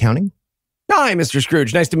 He's in accounting. Hi, Mr.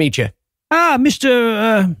 Scrooge. Nice to meet you. Ah,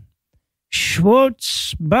 Mr.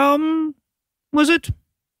 Schwartzbaum, was it?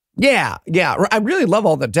 Yeah. I really love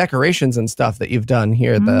all the decorations and stuff that you've done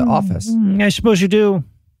here at the office. I suppose you do.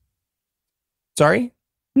 Sorry?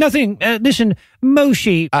 Nothing. Listen,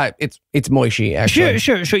 Moshi. It's Moishi, actually.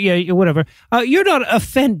 Sure. Yeah, whatever. You're not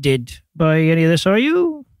offended by any of this, are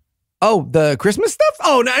you? Oh, the Christmas stuff?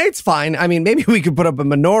 Oh, no, it's fine. I mean, maybe we could put up a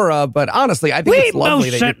menorah, but honestly, I think it's lovely.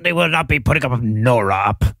 We most certainly will not be putting up a menorah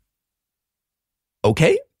up.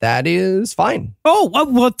 Okay, that is fine. Oh,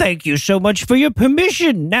 well, thank you so much for your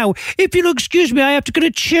permission. Now, if you'll excuse me, I have to go to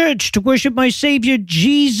church to worship my Savior,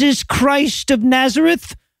 Jesus Christ of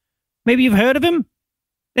Nazareth. Maybe you've heard of him?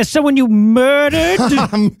 As someone you murdered?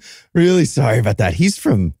 I'm really sorry about that. He's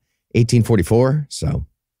from 1844, so.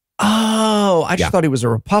 Oh, I just thought he was a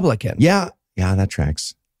Republican. Yeah, that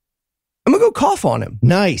tracks. I'm going to go cough on him.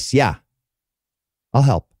 Nice, yeah. I'll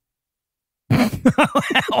help.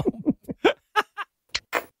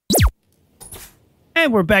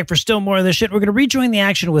 And we're back for still more of this shit. We're going to rejoin the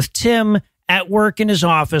action with Tim at work in his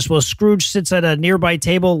office while Scrooge sits at a nearby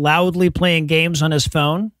table loudly playing games on his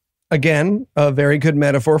phone. Again, a very good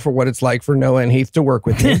metaphor for what it's like for Noah and Heath to work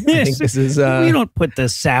with me. I think this is... You don't put the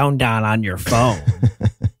sound on your phone.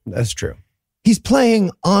 That's true. He's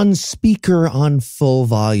playing on speaker on full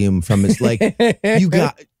volume from his, you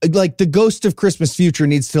got, the Ghost of Christmas Future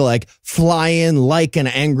needs to, fly in like an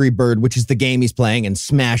Angry Bird, which is the game he's playing, and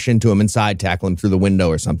smash into him inside, tackle him through the window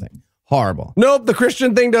or something. Horrible. Nope, the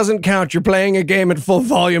Christian thing doesn't count. You're playing a game at full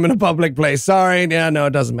volume in a public place. Sorry. Yeah, no,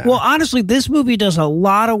 it doesn't matter. Well, honestly, this movie does a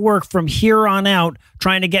lot of work from here on out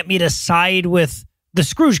trying to get me to side with the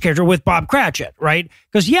Scrooge character, with Bob Cratchit, right?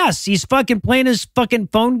 Because yes, he's fucking playing his fucking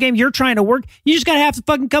phone game. You're trying to work. You just got to have the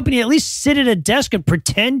fucking company at least sit at a desk and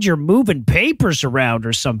pretend you're moving papers around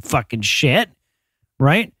or some fucking shit,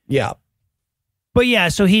 right? Yeah. But yeah,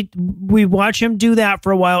 so we watch him do that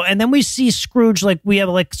for a while, and then we see Scrooge, we have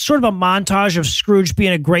sort of a montage of Scrooge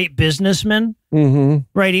being a great businessman,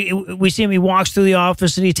 right? We see him, he walks through the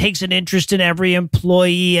office, and he takes an interest in every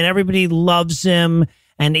employee, and everybody loves him,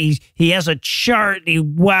 and he has a chart, and he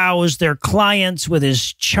wows their clients with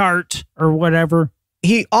his chart or whatever.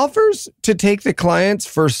 He offers to take the clients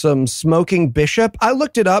for some smoking bishop. I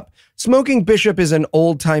looked it up. Smoking bishop is an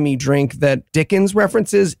old-timey drink that Dickens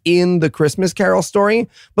references in the Christmas Carol story,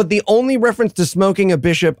 but the only reference to smoking a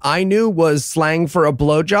bishop I knew was slang for a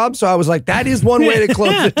blowjob, so I was like, that is one way to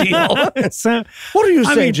close the deal. So, What do you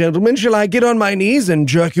say, gentlemen? Shall I get on my knees and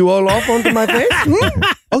jerk you all off onto my face?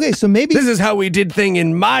 Okay, so maybe This is how we did thing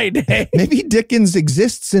in my day. maybe Dickens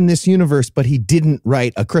exists in this universe, but he didn't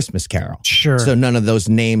write A Christmas Carol. sure. So none of those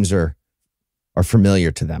names are familiar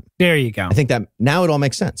to them. There you go. I think that now it all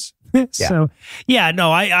makes sense. So, yeah,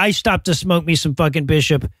 no, I stopped to smoke me some fucking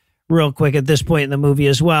bishop real quick at this point in the movie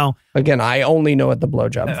as well. Again, I only know what the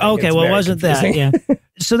blowjob thing. Okay, It's well, it very wasn't confusing. that. Yeah.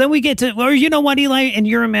 So then we get to, or you know what, Eli, in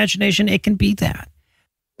your imagination, it can be that.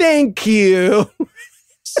 Thank you.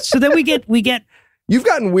 So then we get, You've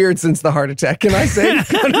gotten weird since the heart attack, can I say?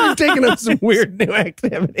 You've taken up some weird new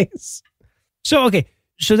activities. so, okay.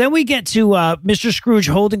 So then we get to Mr. Scrooge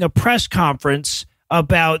holding a press conference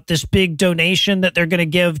about this big donation that they're going to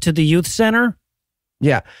give to the youth center.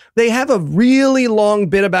 Yeah. They have a really long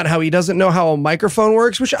bit about how he doesn't know how a microphone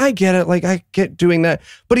works, which I get it. Like, I get doing that.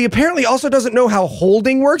 But he apparently also doesn't know how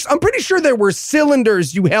holding works. I'm pretty sure there were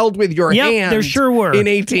cylinders you held with your hand. There sure were. In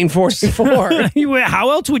 1844.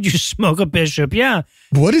 How else would you smoke a bishop? Yeah.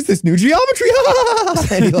 What is this new geometry?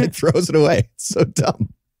 And he like throws it away. It's so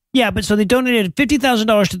dumb. Yeah, but so they donated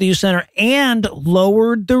 $50,000 to the youth center and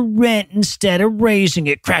lowered the rent instead of raising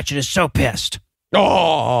it. Cratchit is so pissed.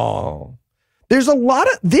 Oh. There's a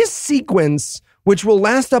lot of this sequence, which will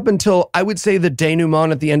last up until, I would say, the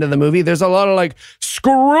denouement at the end of the movie. There's a lot of like,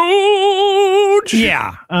 Scrooge.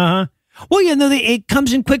 Yeah. Uh-huh. Well, yeah, no, it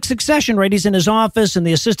comes in quick succession, right? He's in his office and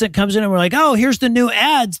the assistant comes in and we're like, oh, here's the new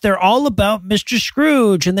ads. They're all about Mr.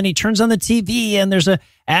 Scrooge. And then he turns on the TV and there's a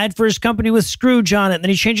ad for his company with Scrooge on it. And then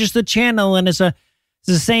he changes the channel and it's the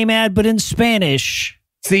same ad, but in Spanish.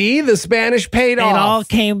 See, the Spanish paid off. It all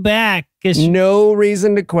came back. No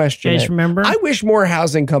reason to question Guys, it. remember? I wish more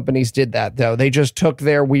housing companies did that, though. They just took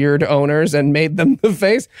their weird owners and made them the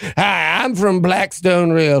face. Hi, I'm from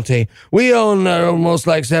Blackstone Realty. We own almost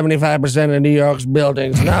like 75% of New York's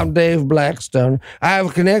buildings. And I'm Dave Blackstone. I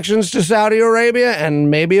have connections to Saudi Arabia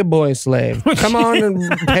and maybe a boy slave. Come on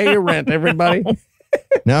and pay your rent, everybody.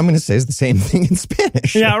 Now I'm going to say the same thing in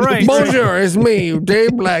Spanish. Yeah, right. Bonjour, it's me,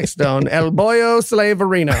 Dave Blackstone, El Boyo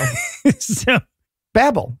Slaverino. So,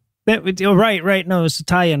 Babel. right. No, it's a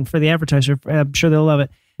tie-in for the advertiser. I'm sure they'll love it.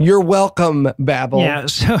 You're welcome, Babel. Yeah,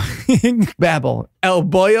 so... Babel. El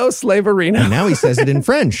Boyo Slaverino. And now he says it in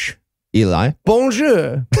French, Eli.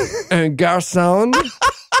 Bonjour, un garçon.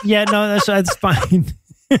 Yeah, no, that's fine.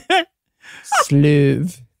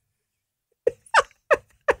 Slave.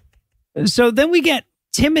 So then we get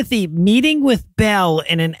Timothy meeting with Belle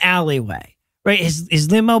in an alleyway, right?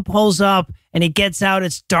 His limo pulls up and he gets out.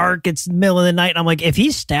 It's dark. It's the middle of the night. And I'm like, if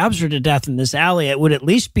he stabs her to death in this alley, it would at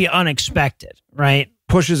least be unexpected, right?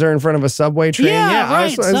 Pushes her in front of a subway train. Yeah,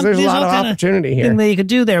 right. Honestly, there's a lot of opportunity here. Thing that you could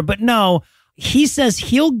do there. But no, he says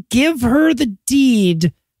he'll give her the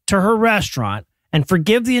deed to her restaurant and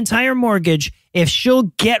forgive the entire mortgage if she'll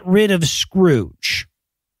get rid of Scrooge.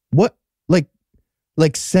 What?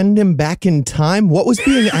 Like send him back in time? What was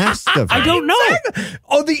being asked of her? I don't know.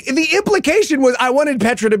 Oh, the implication was I wanted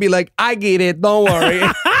Petra to be like, I get it. Don't worry.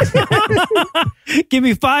 Give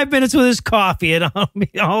me 5 minutes with his coffee and I'll be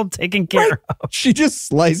all taken care of. She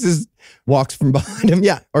just walks from behind him.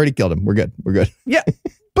 Yeah, already killed him. We're good. Yeah.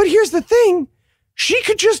 But here's the thing. She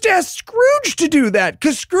could just ask Scrooge to do that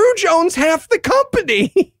because Scrooge owns half the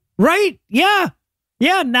company. Right? Yeah.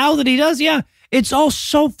 Yeah, now that he does, yeah. It's all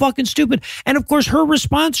so fucking stupid. And of course, her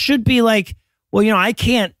response should be like, well, I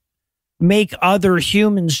can't make other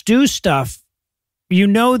humans do stuff. You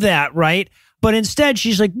know that, right? But instead,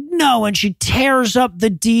 she's like, no. And she tears up the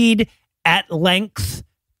deed at length.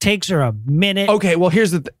 Takes her a minute. Okay, well,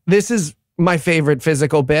 this is my favorite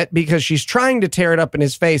physical bit because she's trying to tear it up in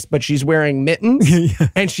his face, but she's wearing mittens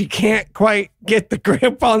and she can't quite get the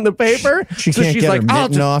grip on the paper. She can't get her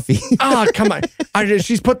mitten off. Oh, come on.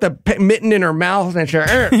 She's put the mitten in her mouth and she's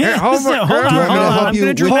hold on. I'm going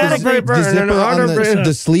to dramatically the zipper on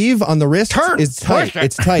the sleeve on the wrist is tight.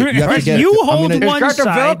 It's tight. You have to get you it. hold one It's got the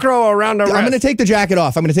side. Velcro around the wrist. I'm going to take the jacket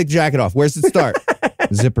off. Where's it start?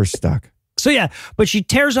 Zipper stuck. So yeah, but she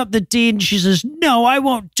tears up the deed and she says, no, I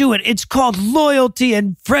won't do it. It's called loyalty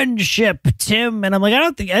and friendship, Tim. And I'm like,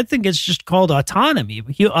 I think it's just called autonomy.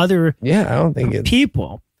 I don't think it's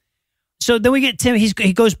people. So then we get Tim.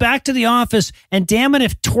 He goes back to the office and damn it,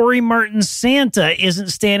 if Tori Martin's Santa isn't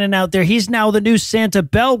standing out there, he's now the new Santa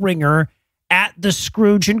bell ringer at the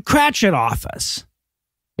Scrooge and Cratchit office.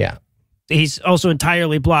 Yeah. he's also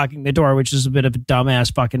entirely blocking the door, which is a bit of a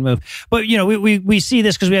dumbass fucking move. But, you know, we see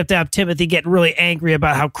this because we have to have Timothy get really angry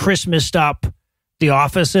about how Christmased up the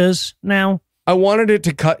office is now. I wanted it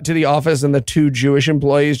to cut to the office and the two Jewish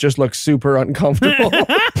employees just look super uncomfortable.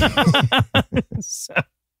 So,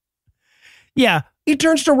 yeah. He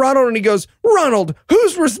turns to Ronald and he goes, Ronald,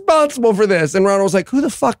 who's responsible for this? And Ronald's like, who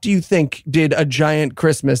the fuck do you think did a giant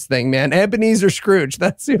Christmas thing, man? Ebenezer Scrooge.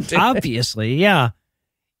 That's who did it. Obviously, yeah.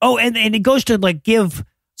 Oh, and he goes to like give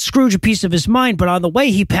Scrooge a piece of his mind, but on the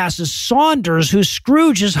way he passes Saunders, who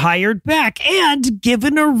Scrooge has hired back and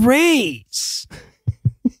given a raise.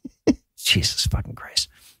 Jesus fucking Christ.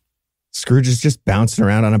 Scrooge is just bouncing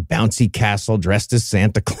around on a bouncy castle dressed as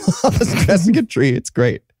Santa Claus, dressing a tree. It's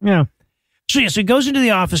great. Yeah. So he goes into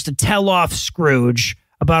the office to tell off Scrooge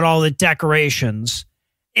about all the decorations.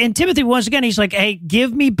 And Timothy, once again, he's like, hey,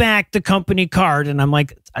 give me back the company card. And I'm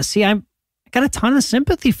like, see, I got a ton of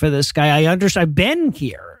sympathy for this guy. I understand. I've been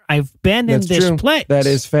here. I've been in this place. That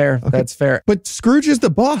is fair. Okay. That's fair. But Scrooge is the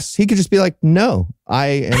boss. He could just be like, no, I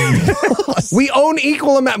am the boss. We own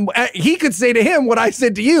equal amount. He could say to him what I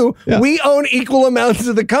said to you. Yeah. We own equal amounts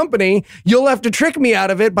of the company. You'll have to trick me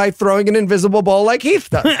out of it by throwing an invisible ball like Heath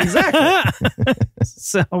does. Exactly.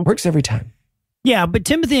 So works every time. Yeah, but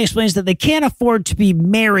Timothy explains that they can't afford to be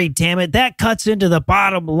married, damn it. That cuts into the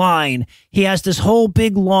bottom line. He has this whole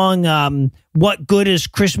big, long, what good has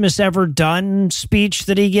Christmas ever done speech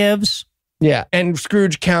that he gives. Yeah, and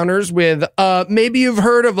Scrooge counters with, maybe you've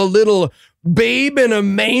heard of a little babe in a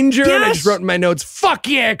manger? Yes. And I just wrote in my notes, fuck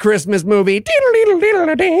yeah, Christmas movie.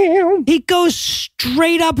 He goes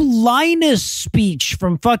straight up Linus speech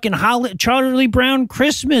from fucking Charlie Brown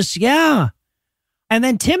Christmas, yeah. And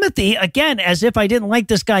then Timothy, again, as if I didn't like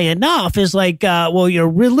this guy enough, is like, well, your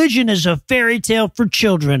religion is a fairy tale for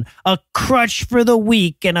children, a crutch for the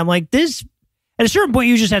weak. And I'm like, this, at a certain point,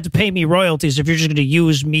 you just have to pay me royalties if you're just going to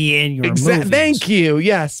use me in your movies. Thank you,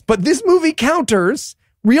 yes. But this movie counters,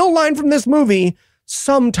 real line from this movie,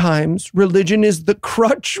 sometimes religion is the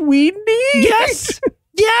crutch we need. Yes,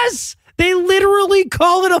 yes. They literally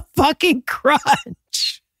call it a fucking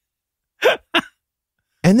crutch.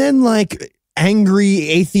 And then, like, angry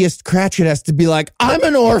atheist Cratchit has to be like, I'm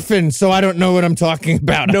an orphan, so I don't know what I'm talking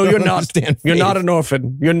about. No, you're not. You're not an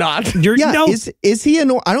orphan. You're not. Is he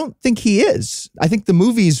an orphan? I don't think he is. I think the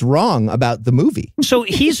movie's wrong about the movie. So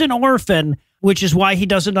he's an orphan, which is why he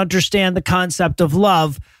doesn't understand the concept of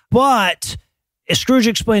love. But Scrooge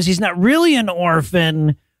explains he's not really an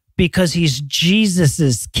orphan because he's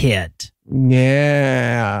Jesus's kid.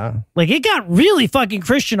 Yeah. Like, it got really fucking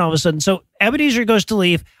Christian all of a sudden. So Ebenezer goes to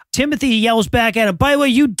leave. Timothy yells back at him, by the way,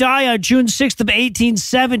 you die on June 6th of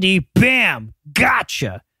 1870. Bam.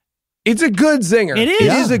 Gotcha. It's a good zinger. It is.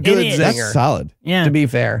 It is a good zinger. That's solid. Yeah. To be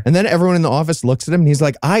fair. And then everyone in the office looks at him and he's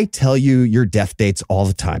like, I tell you your death dates all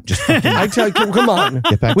the time. Just I tell you, come on.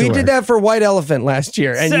 Get back to we work. did that for White Elephant last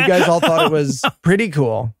year, and you guys all thought it was pretty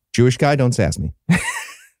cool. Jewish guy, don't sass me.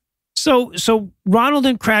 So Ronald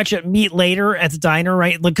and Cratchit meet later at the diner,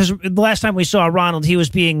 right? Because the last time we saw Ronald, he was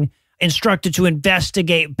being instructed to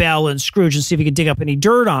investigate Belle and Scrooge and see if he could dig up any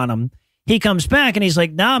dirt on him. He comes back and he's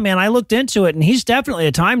like, nah, man, I looked into it and he's definitely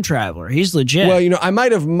a time traveler. He's legit. Well, you know, I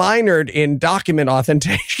might have minored in document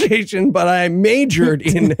authentication, but I majored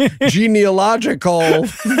in genealogical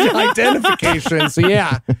identification. So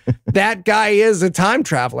yeah, that guy is a time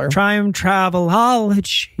traveler. Time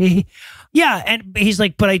travelology. Yeah, and he's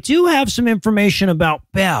like, but I do have some information about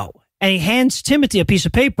Belle. And he hands Timothy a piece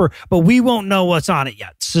of paper, but we won't know what's on it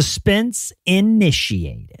yet. Suspense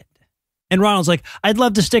initiated. And Ronald's like, I'd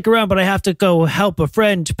love to stick around, but I have to go help a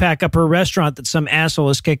friend to pack up her restaurant that some asshole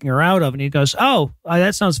is kicking her out of. And he goes, oh,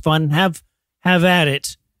 that sounds fun. Have at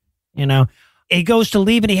it. You know, he goes to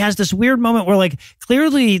leave and he has this weird moment where, like,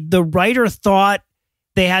 clearly the writer thought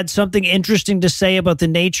they had something interesting to say about the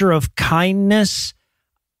nature of kindness.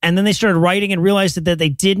 And then they started writing and realized that they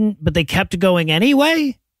didn't, but they kept going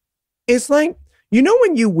anyway. It's like, you know,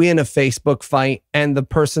 when you win a Facebook fight and the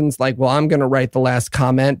person's like, well, I'm going to write the last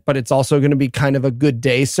comment, but it's also going to be kind of a good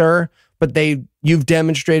day, sir. But you've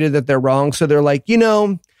demonstrated that they're wrong. So they're like, you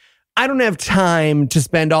know, I don't have time to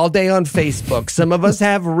spend all day on Facebook. Some of us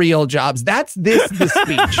have real jobs. That's the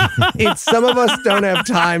speech. It's some of us don't have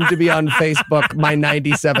time to be on Facebook. My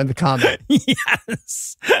 97th comment.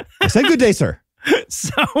 Yes. I said good day, sir.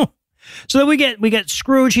 So then we get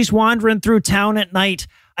Scrooge. He's wandering through town at night.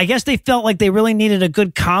 I guess they felt like they really needed a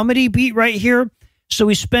good comedy beat right here. So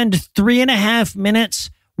we spend 3.5 minutes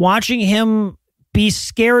watching him be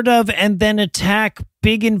scared of and then attack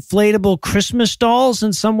big inflatable Christmas dolls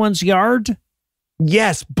in someone's yard.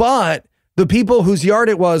 Yes, but the people whose yard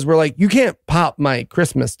it was were like, you can't pop my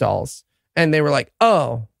Christmas dolls. And they were like,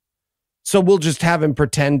 oh, so we'll just have him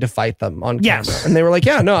pretend to fight them on camera. And they were like,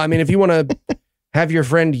 yeah, no, I mean, if you want to have your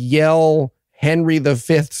friend yell Henry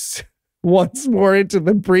V's once more into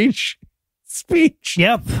the breach speech.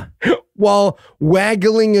 Yep. While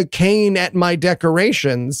waggling a cane at my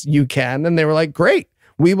decorations, you can. And they were like, great.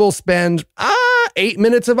 We will spend 8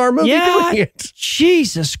 minutes of our movie doing it.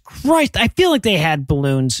 Jesus Christ. I feel like they had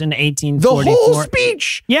balloons in 1844. The whole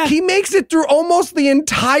speech. Yeah. He makes it through almost the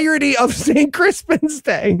entirety of St. Crispin's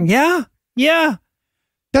Day. Yeah. Yeah.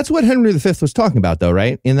 That's what Henry V was talking about, though,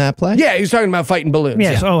 right? In that play? Yeah, he was talking about fighting balloons.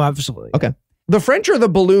 Yes. Yeah. Oh, absolutely. Okay. The French are the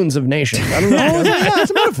balloons of nations. I don't know. Yeah,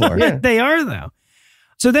 it's a metaphor. Yeah. They are, though.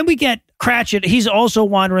 So then we get Cratchit. He's also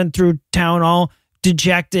wandering through town all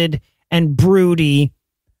dejected and broody.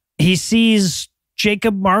 He sees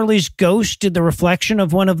Jacob Marley's ghost in the reflection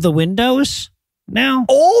of one of the windows now.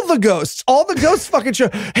 All the ghosts fucking show.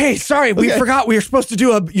 Hey, sorry, we forgot we were supposed to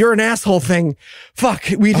do a you're an asshole thing. Fuck,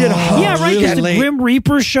 we did. Yeah, right. really Because the late. Grim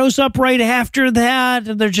Reaper shows up right after that.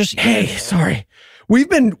 And they're just, Hey, sorry.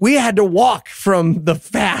 We had to walk from the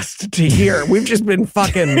fast to here. We've just been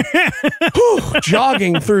fucking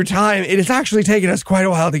jogging through time. It has actually taken us quite a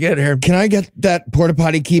while to get here. Can I get that porta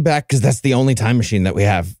potty key back? Because that's the only time machine that we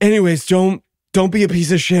have. Anyways, don't be a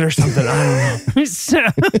piece of shit or something. I don't know.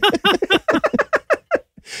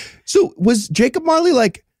 So was Jacob Marley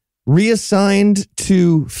like reassigned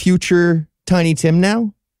to future Tiny Tim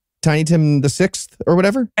now? Tiny Tim the 6th or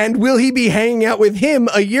whatever? And will he be hanging out with him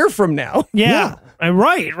a year from now? yeah.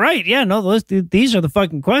 Right. Yeah, no, these are the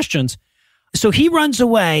fucking questions. So he runs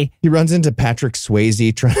away. He runs into Patrick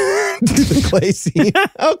Swayze trying to do the clay scene.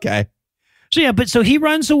 Okay. So he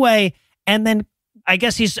runs away, and then I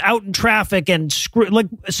guess he's out in traffic, and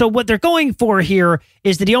so what they're going for here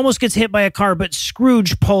is that he almost gets hit by a car, but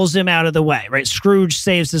Scrooge pulls him out of the way, right? Scrooge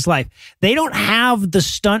saves his life. They don't have the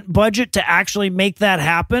stunt budget to actually make that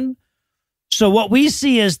happen. So what we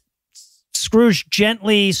see is Scrooge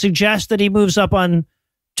gently suggests that he moves up on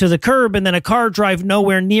to the curb, and then a car drives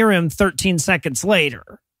nowhere near him 13 seconds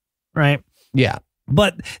later, right? Yeah.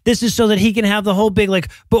 But this is so that he can have the whole big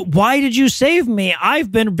but why did you save me?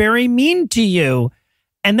 I've been very mean to you.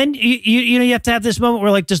 And then you have to have this moment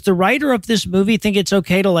where does the writer of this movie think it's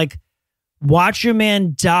okay to watch a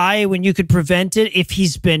man die when you could prevent it if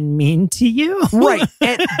he's been mean to you? Right.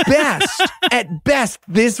 At best,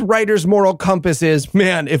 this writer's moral compass is,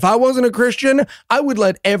 man, if I wasn't a Christian, I would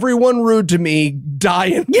let everyone rude to me die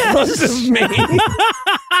in front of me.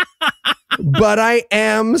 But I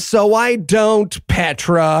am, so I don't,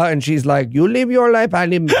 Petra. And she's like, you live your life, I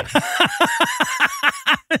live mine.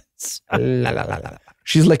 La, la, la, la.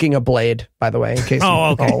 She's licking a blade, by the way, in case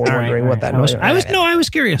you're wondering what that noise was. I was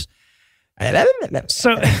curious.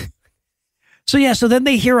 So then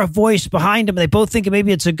they hear a voice behind them. They both think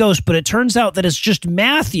maybe it's a ghost, but it turns out that it's just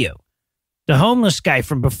Matthew, the homeless guy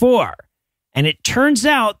from before. And it turns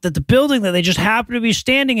out that the building that they just happen to be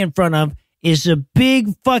standing in front of is a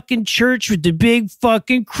big fucking church with the big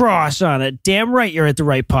fucking cross on it. Damn right you're at the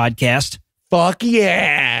right podcast. Fuck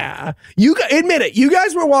yeah. You admit it. You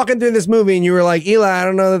guys were walking through this movie and you were like, Eli, I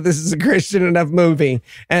don't know that this is a Christian enough movie.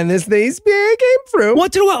 And this came through.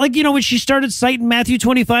 What did what? When she started citing Matthew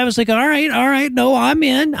 25, I was like, all right. No, I'm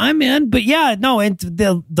in. But yeah, no. And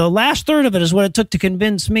the last third of it is what it took to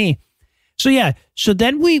convince me. So yeah. So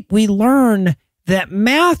then we learn that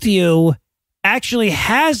Matthew actually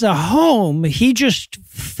has a home. He just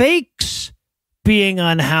fakes being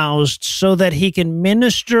unhoused so that he can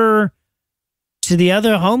minister to the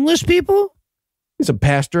other homeless people. He's a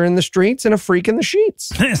pastor in the streets and a freak in the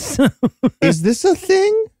sheets. Is this a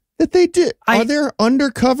thing that they do? Are there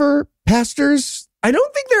undercover pastors? I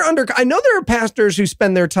don't think they're I know there are pastors who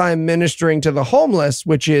spend their time ministering to the homeless,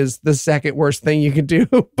 which is the second worst thing you can do,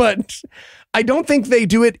 but I don't think they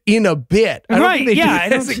do it in a bit. I don't think they do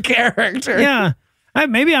it as a character. Yeah.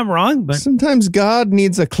 Maybe I'm wrong, but sometimes God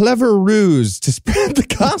needs a clever ruse to spread the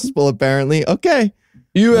gospel, apparently. Okay.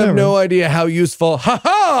 You have no idea how useful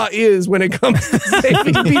is when it comes to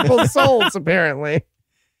saving people's souls, apparently.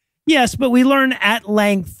 Yes, but we learn at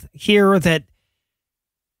length here that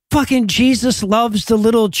fucking Jesus loves the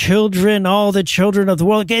little children, all the children of the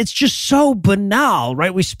world. It's just so banal,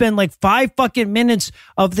 right? We spend 5 fucking minutes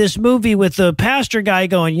of this movie with the pastor guy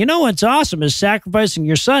going, you know what's awesome is sacrificing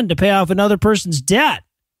your son to pay off another person's debt.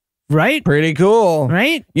 Right? Pretty cool.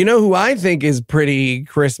 Right? You know who I think is pretty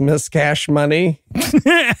Christmas cash money?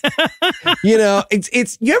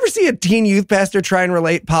 It's you ever see a teen youth pastor try and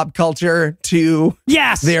relate pop culture to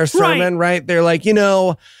their sermon, right? They're like,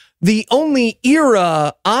 the only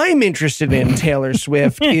era I'm interested in, Taylor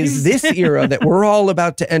Swift, is this era that we're all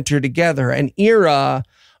about to enter together, an era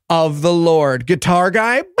of the Lord. Guitar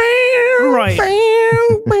guy. Right.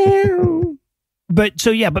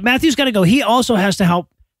 But Matthew's got to go. He also has to help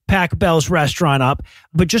pack Belle's restaurant up.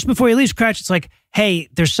 But just before he leaves, Cratchit's like, hey,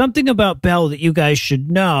 there's something about Belle that you guys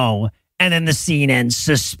should know. And then the scene ends.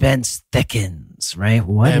 Suspense thickens, right?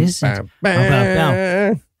 What is it about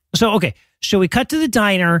Belle? So we cut to the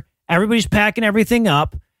diner. Everybody's packing everything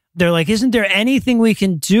up. They're like, isn't there anything we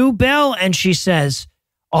can do, Belle? And she says,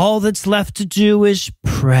 all that's left to do is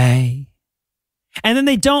pray. And then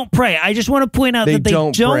they don't pray. I just want to point out that they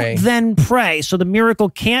don't then pray. So the miracle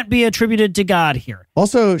can't be attributed to God here.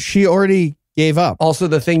 Also, she already gave up. Also,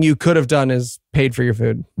 the thing you could have done is paid for your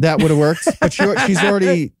food. That would have worked. But she's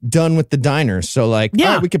already done with the diner. So like, all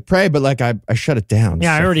right, we could pray, but like I shut it down.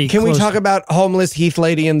 Yeah, so. I already Can we talk about homeless Heath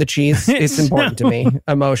lady and the cheese? It's important to me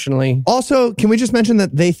emotionally. Also, can we just mention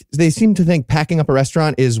that they seem to think packing up a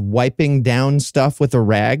restaurant is wiping down stuff with a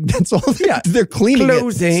rag? That's all they're cleaning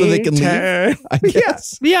Closing it so they can leave. I guess.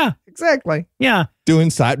 Yes. Yeah. Exactly. Yeah. They're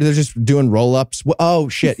just doing roll-ups. Oh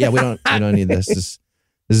shit. Yeah, we don't need this.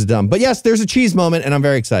 This is dumb. But yes, there's a cheese moment and I'm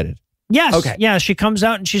very excited. Yes. Okay. Yeah. She comes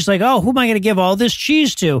out and she's like, oh, who am I going to give all this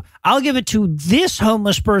cheese to? I'll give it to this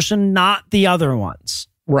homeless person, not the other ones.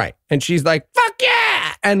 Right. And she's like, fuck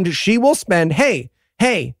yeah. And she will spend, hey,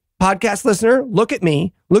 podcast listener, look at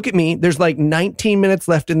me. There's like 19 minutes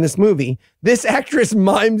left in this movie. This actress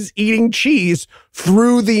mimes eating cheese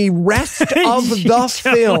through the rest of the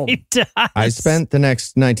film. Does. I spent the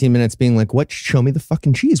next 19 minutes being like, what? Show me the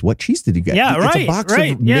fucking cheese. What cheese did you get? Yeah, it's a box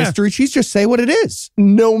of mystery cheese. Just say what it is.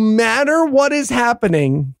 No matter what is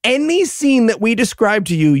happening, any scene that we describe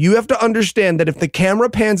to you, you have to understand that if the camera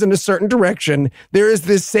pans in a certain direction, there is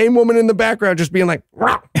this same woman in the background just being like,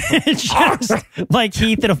 just like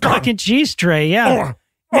Heath in a fucking cheese tray. Yeah.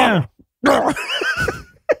 Yeah.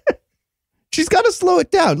 She's got to slow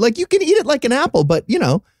it down. Like you can eat it like an apple, but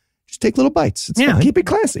just take little bites. It's fine. Keep it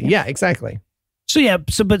classy. Yeah, exactly.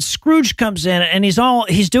 But Scrooge comes in and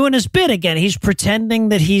he's doing his bit again. He's pretending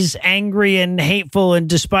that he's angry and hateful and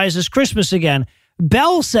despises Christmas again.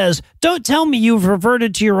 Belle says, don't tell me you've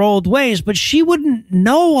reverted to your old ways, but she wouldn't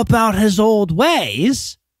know about his old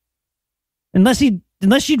ways unless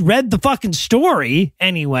she'd read the fucking story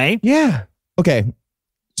anyway. Yeah. Okay.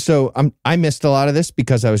 So I missed a lot of this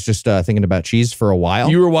because I was just thinking about cheese for a while.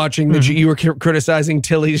 You were watching you were criticizing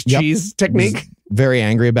Tilly's cheese technique. Very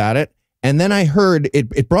angry about it. And then I heard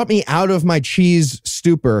it brought me out of my cheese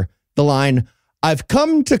stupor. The line, "I've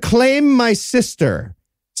come to claim my sister,"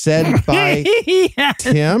 said by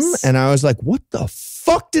Tim. And I was like, what the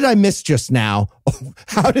fuck did I miss just now?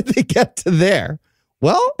 How did they get to there?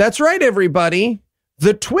 Well, that's right, everybody.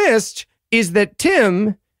 The twist is that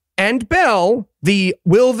Tim and Belle, the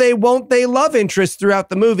will they, won't they love interest throughout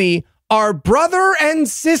the movie, are brother and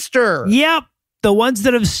sister. Yep. The ones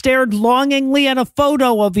that have stared longingly at a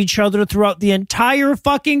photo of each other throughout the entire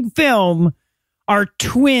fucking film are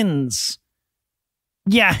twins.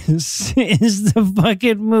 Yes, is the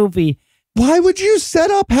fucking movie. Why would you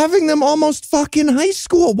set up having them almost fucking high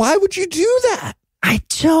school? Why would you do that? I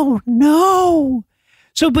don't know.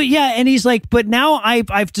 So, but yeah, and he's like, but now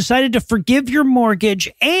I've decided to forgive your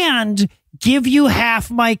mortgage and give you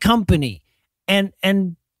half my company. And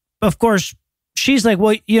of course, she's like,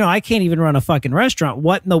 well, I can't even run a fucking restaurant.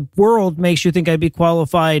 What in the world makes you think I'd be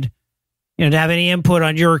qualified, to have any input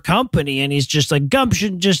on your company? And he's just like,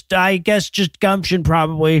 gumption, just gumption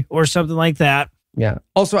probably, or something like that. Yeah.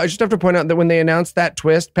 Also, I just have to point out that when they announced that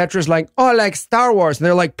twist, Petra's like, oh, I like Star Wars. And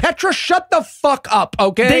they're like, Petra, shut the fuck up,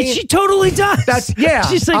 okay? She totally does.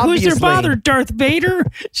 She's like, obviously. Who's your father, Darth Vader?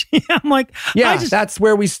 I'm like, yeah, that's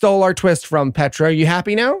where we stole our twist from, Petra. Are you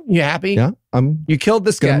happy now? You happy? Yeah. You killed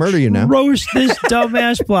the sketch. Gonna murder you now. Roast this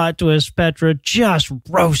dumbass plot twist, Petra. Just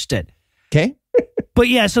roast it. Okay. But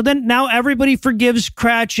yeah, so then now everybody forgives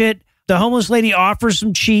Cratchit. The homeless lady offers him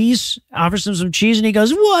some cheese, and he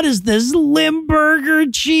goes, what is this,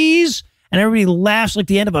 Limburger cheese? And everybody laughs like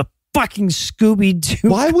the end of a fucking Scooby-Doo.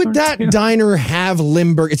 Why would that diner have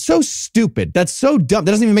Limburger? It's so stupid. That's so dumb.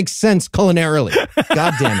 That doesn't even make sense culinarily.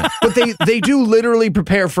 God damn it. But they do literally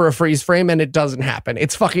prepare for a freeze frame, and it doesn't happen.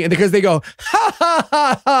 It's fucking, because they go, ha, ha,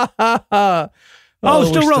 ha, ha, ha, ha. Oh,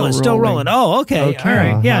 still rolling. Oh, okay. All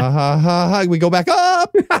right. Yeah. Ha, ha, ha. We go back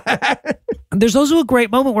up. There's also a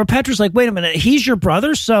great moment where Petra's like, wait a minute, he's your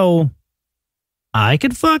brother, so I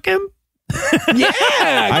could fuck him?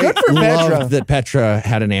 Yeah, good for Petra. I love that Petra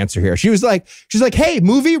had an answer here. She's like, hey,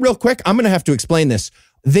 movie, real quick. I'm going to have to explain this.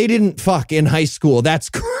 They didn't fuck in high school.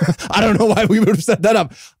 That's, I don't know why we would have set that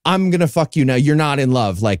up. I'm going to fuck you now. You're not in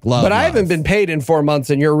love, like love. But I haven't been paid in 4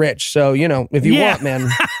 months and you're rich. So, if you want, man.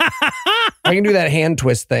 I can do that hand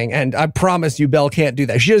twist thing, and I promise you, Belle can't do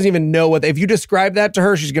that. She doesn't even know what. If you describe that to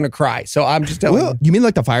her, she's going to cry. So I'm just telling you. You mean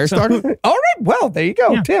like the fire starter? All right, well, there you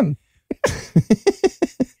go, Tim.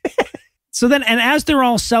 So then, and as they're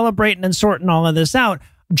all celebrating and sorting all of this out,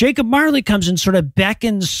 Jacob Marley comes and sort of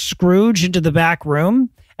beckons Scrooge into the back room,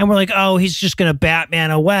 and we're like, oh, he's just going to Batman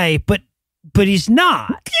away, but he's not.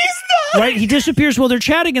 He's not. Right? He disappears while they're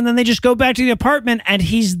chatting, and then they just go back to the apartment, and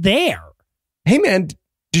he's there. Hey, man,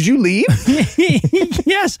 did you leave?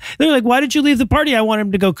 Yes. They're like, why did you leave the party? I want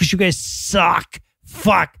him to go because you guys suck.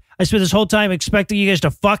 Fuck. I spent this whole time expecting you guys to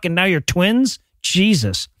fuck, and now you're twins?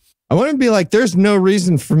 Jesus. I want to be like, there's no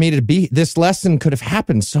reason for me to be. This lesson could have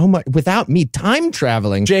happened so much without me time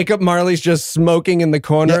traveling. Jacob Marley's just smoking in the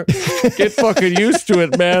corner. Get fucking used to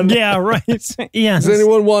it, man. Yeah, right. Yes. Does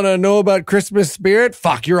anyone want to know about Christmas spirit?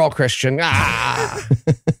 Fuck, you're all Christian. Ah.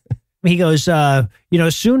 He goes,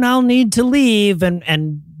 soon I'll need to leave.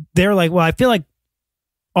 And they're like, well, I feel like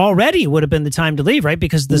already would have been the time to leave, right?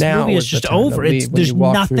 Because this movie is just over. There's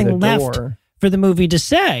nothing left for the movie to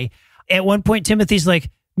say. At one point, Timothy's like,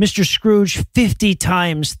 Mr. Scrooge, 50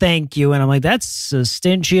 times thank you. And I'm like, that's a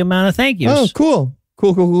stingy amount of thank yous. Oh,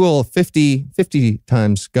 cool. 50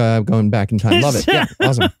 times going back in time. Love it. Yeah,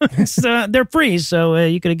 awesome. So they're free, so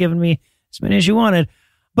you could have given me as many as you wanted.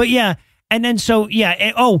 But yeah, and then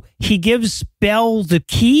he gives Belle the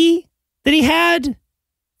key that he had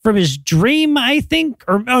from his dream, I think.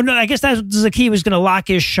 I guess that was the key he was going to lock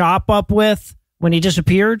his shop up with when he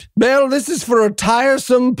disappeared. Belle, this is for a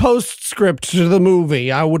tiresome postscript to the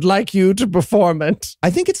movie. I would like you to perform it. I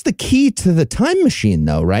think it's the key to the time machine,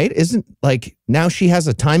 though, right? Isn't like now she has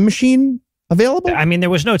a time machine available? I mean, there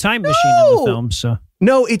was no time machine in the film, so.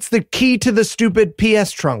 No, it's the key to the stupid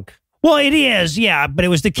PS trunk. Well, it is, yeah, but it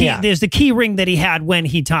was the key. Yeah. There's the key ring that he had when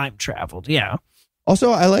he time traveled, yeah. Also,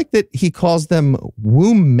 I like that he calls them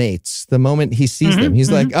womb mates the moment he sees them. He's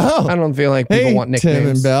like, oh. I don't feel like people want nicknames. Tim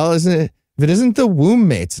and Belle, isn't it? If it isn't the womb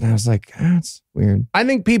mates. And I was like, that's weird. I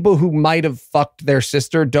think people who might have fucked their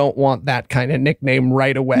sister don't want that kind of nickname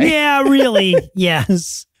right away. Yeah, really.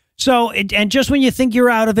 Yes. So, and just when you think you're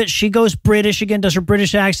out of it, she goes British again, does her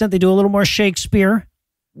British accent. They do a little more Shakespeare.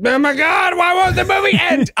 Oh my God, why won't the movie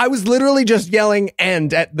end? I was literally just yelling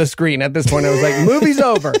end at the screen at this point. I was like, movie's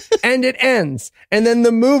over, and it ends. And then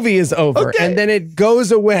the movie is over, and then it goes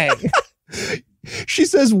away. She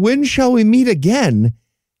says, when shall we meet again?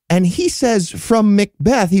 And he says from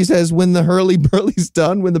Macbeth, he says, when the hurly-burly's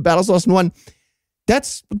done, when the battle's lost and won.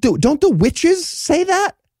 Don't the witches say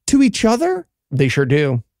that to each other? They sure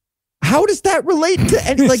do. How does that relate to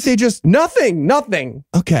any, like they just... Nothing.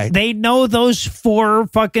 Okay. They know those 4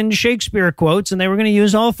 fucking Shakespeare quotes, and they were going to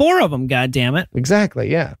use all 4 of them, goddammit.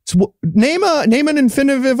 Exactly, yeah. So name an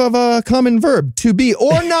infinitive of a common verb, to be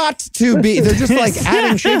or not to be. They're just like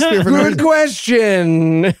adding Shakespeare. Good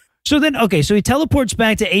question. So then, so he teleports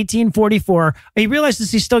back to 1844. He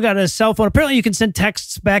realizes he's still got a cell phone. Apparently you can send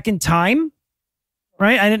texts back in time,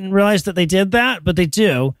 right? I didn't realize that they did that, but they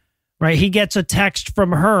do, right? He gets a text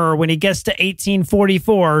from her when he gets to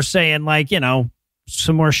 1844 saying like,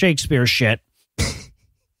 some more Shakespeare shit.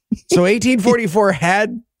 So 1844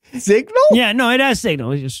 had signal? Yeah, no, it has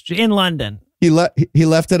signal. It's just in London. He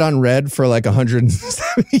left it on red for like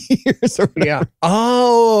 170 years or whatever. Yeah.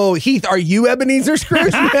 Oh, Heath, are you Ebenezer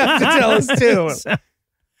Scrooge? You have to tell us too.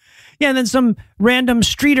 Yeah, and then some random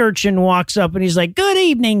street urchin walks up and he's like, good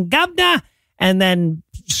evening, governor. And then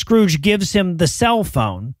Scrooge gives him the cell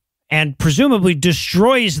phone and presumably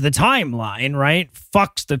destroys the timeline, right?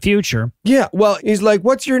 Fucks the future. Yeah, well, he's like,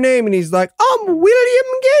 what's your name? And he's like, I'm William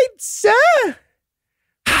Gates, sir.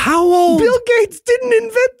 How old? Bill Gates didn't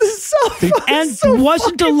invent the cell phone. And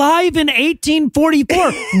wasn't alive in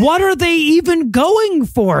 1844. What are they even going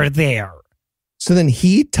for there? So then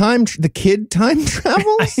the kid time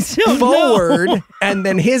travels forward, and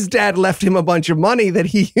then his dad left him a bunch of money that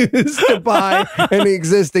he used to buy an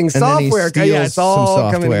existing software. Yeah, it's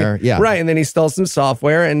all coming together. Yeah. Right, and then he stole some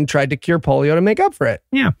software and tried to cure polio to make up for it.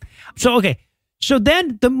 Yeah. So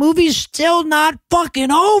then the movie's still not fucking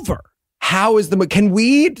over. How is can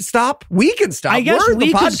we stop? We can stop. I guess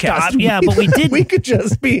we could stop. Yeah, but we didn't. We could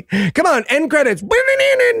just be, come on, end credits.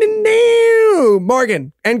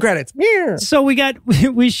 Morgan, end credits. So we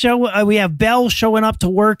have Belle showing up to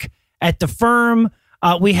work at the firm.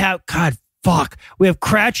 We have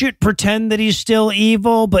Cratchit pretend that he's still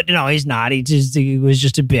evil, but no, he's not. He was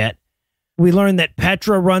just a bit. We learned that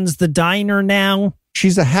Petra runs the diner now.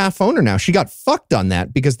 She's a half owner now. She got fucked on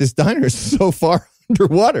that because this diner is so far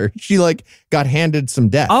underwater. She got handed some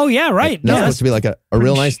debt. Oh yeah, right. That's supposed to be like a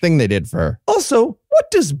real nice thing they did for her. Also, what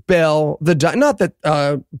does Belle, not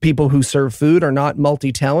that people who serve food are not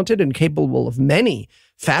multi-talented and capable of many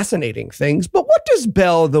fascinating things, but what does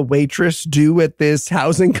Belle, the waitress, do at this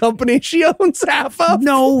housing company she owns half of?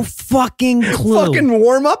 No fucking clue. Fucking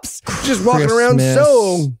warm-ups? Just walking around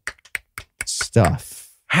so... Stuff.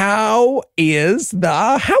 How is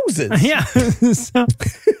the houses? Yeah.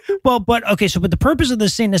 But the purpose of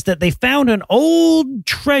this scene is that they found an old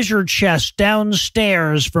treasure chest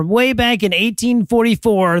downstairs from way back in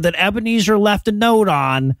 1844 that Ebenezer left a note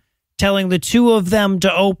on telling the two of them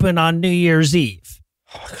to open on New Year's Eve.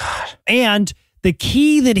 Oh, God. And the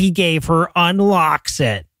key that he gave her unlocks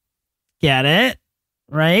it. Get it?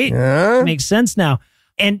 Right? Yeah. Makes sense now.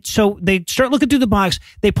 And so they start looking through the box.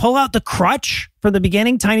 They pull out the crutch from the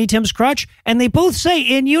beginning, Tiny Tim's crutch, and they both say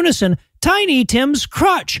in unison, Tiny Tim's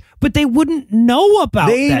crutch, but they wouldn't know about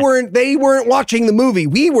that. They weren't watching the movie.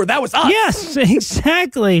 That was us. Yes,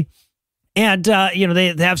 exactly. And,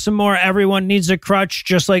 they have some more, everyone needs a crutch,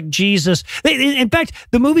 just like Jesus. In fact,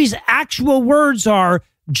 the movie's actual words are,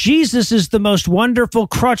 Jesus is the most wonderful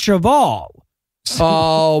crutch of all.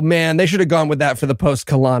 Oh, man, they should have gone with that for the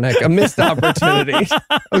post-colonic. A missed opportunity.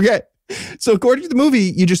 Okay. So according to the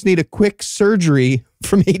movie, you just need a quick surgery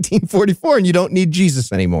from 1844 and you don't need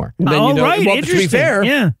Jesus anymore. Then you don't, right. Well, to be fair,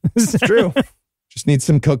 yeah, it's true. Just need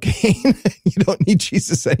some cocaine. You don't need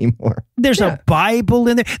Jesus anymore. There's a Bible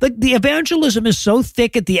in there. Like the evangelism is so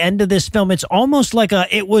thick at the end of this film. It's almost like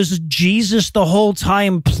it was Jesus the whole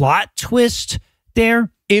time plot twist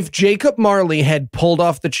there. If Jacob Marley had pulled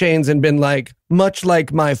off the chains and been like, much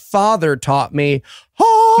like my father taught me,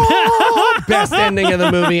 best ending of the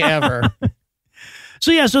movie ever.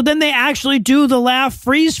 So then they actually do the laugh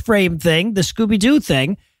freeze frame thing, the Scooby-Doo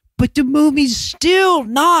thing, but the movie's still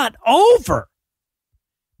not over.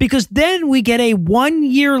 Because then we get a 1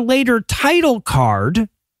 year later title card,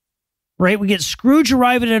 right? We get Scrooge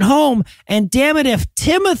arriving at home, and damn it if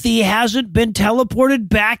Timothy hasn't been teleported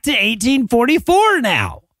back to 1844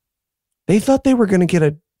 now. They thought they were going to get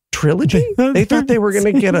a trilogy? They thought they were going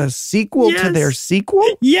to get a sequel to their sequel?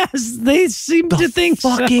 Yes, they seem to think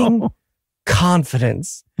fucking so.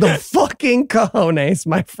 Confidence. The fucking cojones,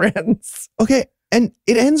 my friends. Okay, and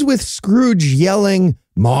it ends with Scrooge yelling,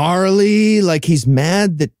 Marley, like he's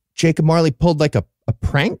mad that Jacob Marley pulled like a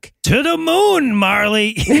prank. To the moon,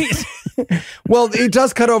 Marley. Well, it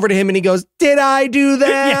does cut over to him and he goes, did I do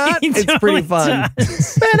that? Yeah, it's pretty fun.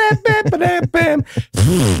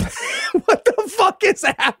 What the fuck is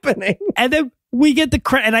happening? And then we get the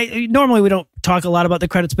credit. And normally we don't talk a lot about the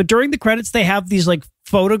credits, but during the credits, they have these like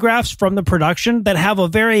photographs from the production that have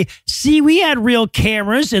we had real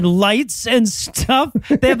cameras and lights and stuff.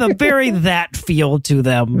 They have a very that feel to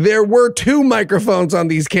them. There were 2 microphones on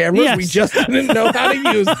these cameras. Yes. We just didn't know how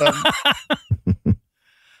to use them.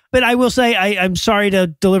 But I will say, I'm sorry to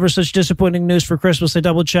deliver such disappointing news for Christmas. I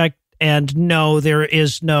double checked, and no, there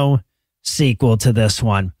is no sequel to this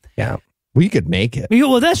one. Yeah. We could make it.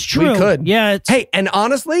 Well, that's true. We could. Yeah. Hey, and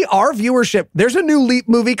honestly, our viewership, there's a new Leap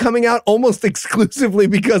movie coming out almost exclusively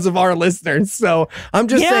because of our listeners. So I'm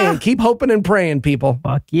just saying, keep hoping and praying, people.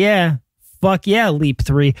 Fuck yeah. Fuck yeah, Leap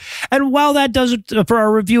 3. And while that does it for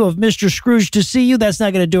our review of Mr. Scrooge to See You, that's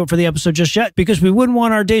not going to do it for the episode just yet, because we wouldn't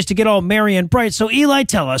want our days to get all merry and bright. So Eli,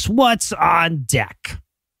 tell us, what's on deck?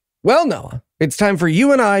 Well, Noah, it's time for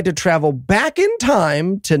you and I to travel back in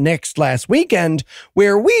time to last weekend,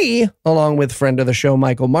 where we, along with friend of the show,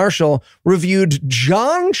 Michael Marshall, reviewed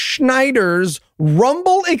John Schneider's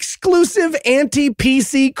Rumble exclusive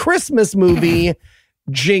anti-PC Christmas movie,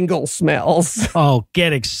 Jingle Smells. Oh,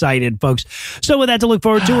 get excited, folks. So with that to look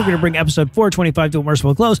forward to, we're going to bring episode 425 to a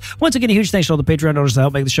merciful close. Once again, a huge thanks to all the Patreon donors that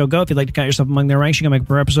help make the show go. If you'd like to count yourself among their ranks, you can make a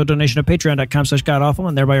per episode donation at patreon.com/godawful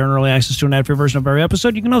and thereby earn early access to an ad-free version of every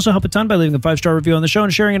episode. You can also help a ton by leaving a 5-star review on the show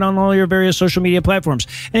and sharing it on all your various social media platforms.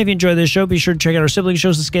 And if you enjoy this show, be sure to check out our sibling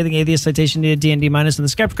shows, The Scathing Atheist, Citation Needed, D&D Minus, and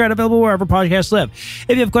The Skepticrat, available wherever podcasts live.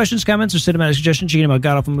 If you have questions, comments, or cinematic suggestions, you can email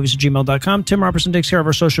GodAwfulMovies@gmail.com. Tim Robertson takes care of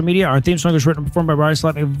our social media. Our theme song was written and performed by Brian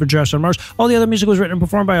Slotnick for Josh on Mars. All the other music was written and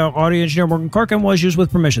performed by our audio engineer Morgan Clark and was used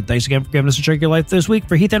with permission. Thanks again for giving us a check of your life this week.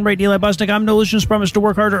 For Heath Enright, Eli Bosnick, I'm no illusionist. Promise to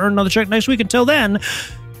work hard to earn another check next week. Until then,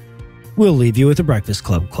 we'll leave you with the Breakfast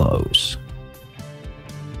Club close.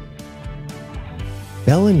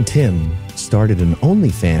 Belle and Tim started an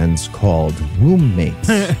OnlyFans called Roommates.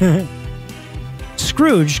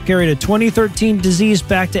 Scrooge carried a 2013 disease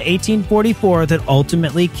back to 1844 that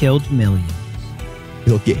ultimately killed millions.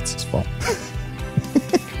 Bill Gates' fault.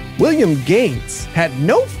 William Gates had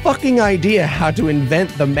no fucking idea how to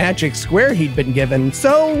invent the magic square he'd been given,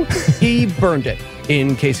 so he burned it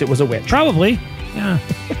in case it was a witch. Probably. Yeah.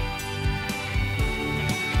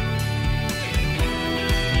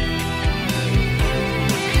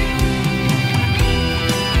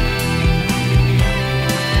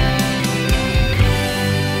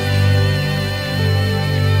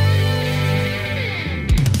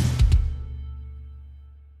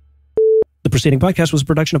 preceding podcast was a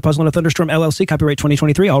production of Puzzle and a Thunderstorm LLC, copyright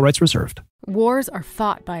 2023, all rights reserved. Wars are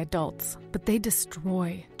fought by adults, but they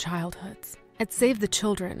destroy childhoods. At Save the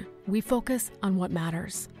Children, we focus on what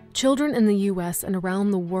matters. Children in the U.S. and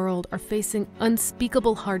around the world are facing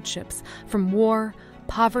unspeakable hardships from war,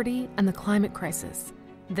 poverty, and the climate crisis.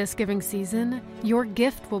 This giving season, your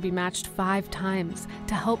gift will be matched 5 times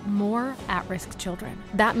to help more at-risk children.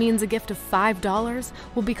 That means a gift of $5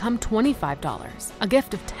 will become $25. A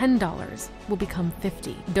gift of $10 will become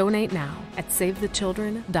 $50. Donate now at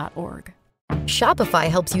SaveTheChildren.org. Shopify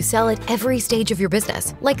helps you sell at every stage of your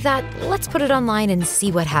business. Like that, let's put it online and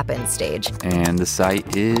see what happens stage. And the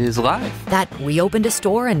site is live. That we opened a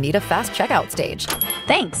store and need a fast checkout stage.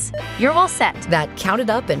 Thanks. You're all set. That count it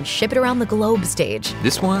up and ship it around the globe stage.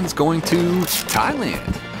 This one's going to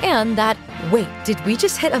Thailand. And that, wait, did we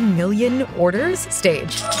just hit 1 million orders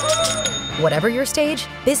stage? Whatever your stage,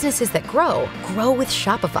 businesses that grow with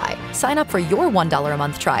Shopify. Sign up for your $1 a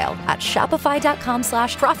month trial at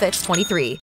shopify.com/profits23.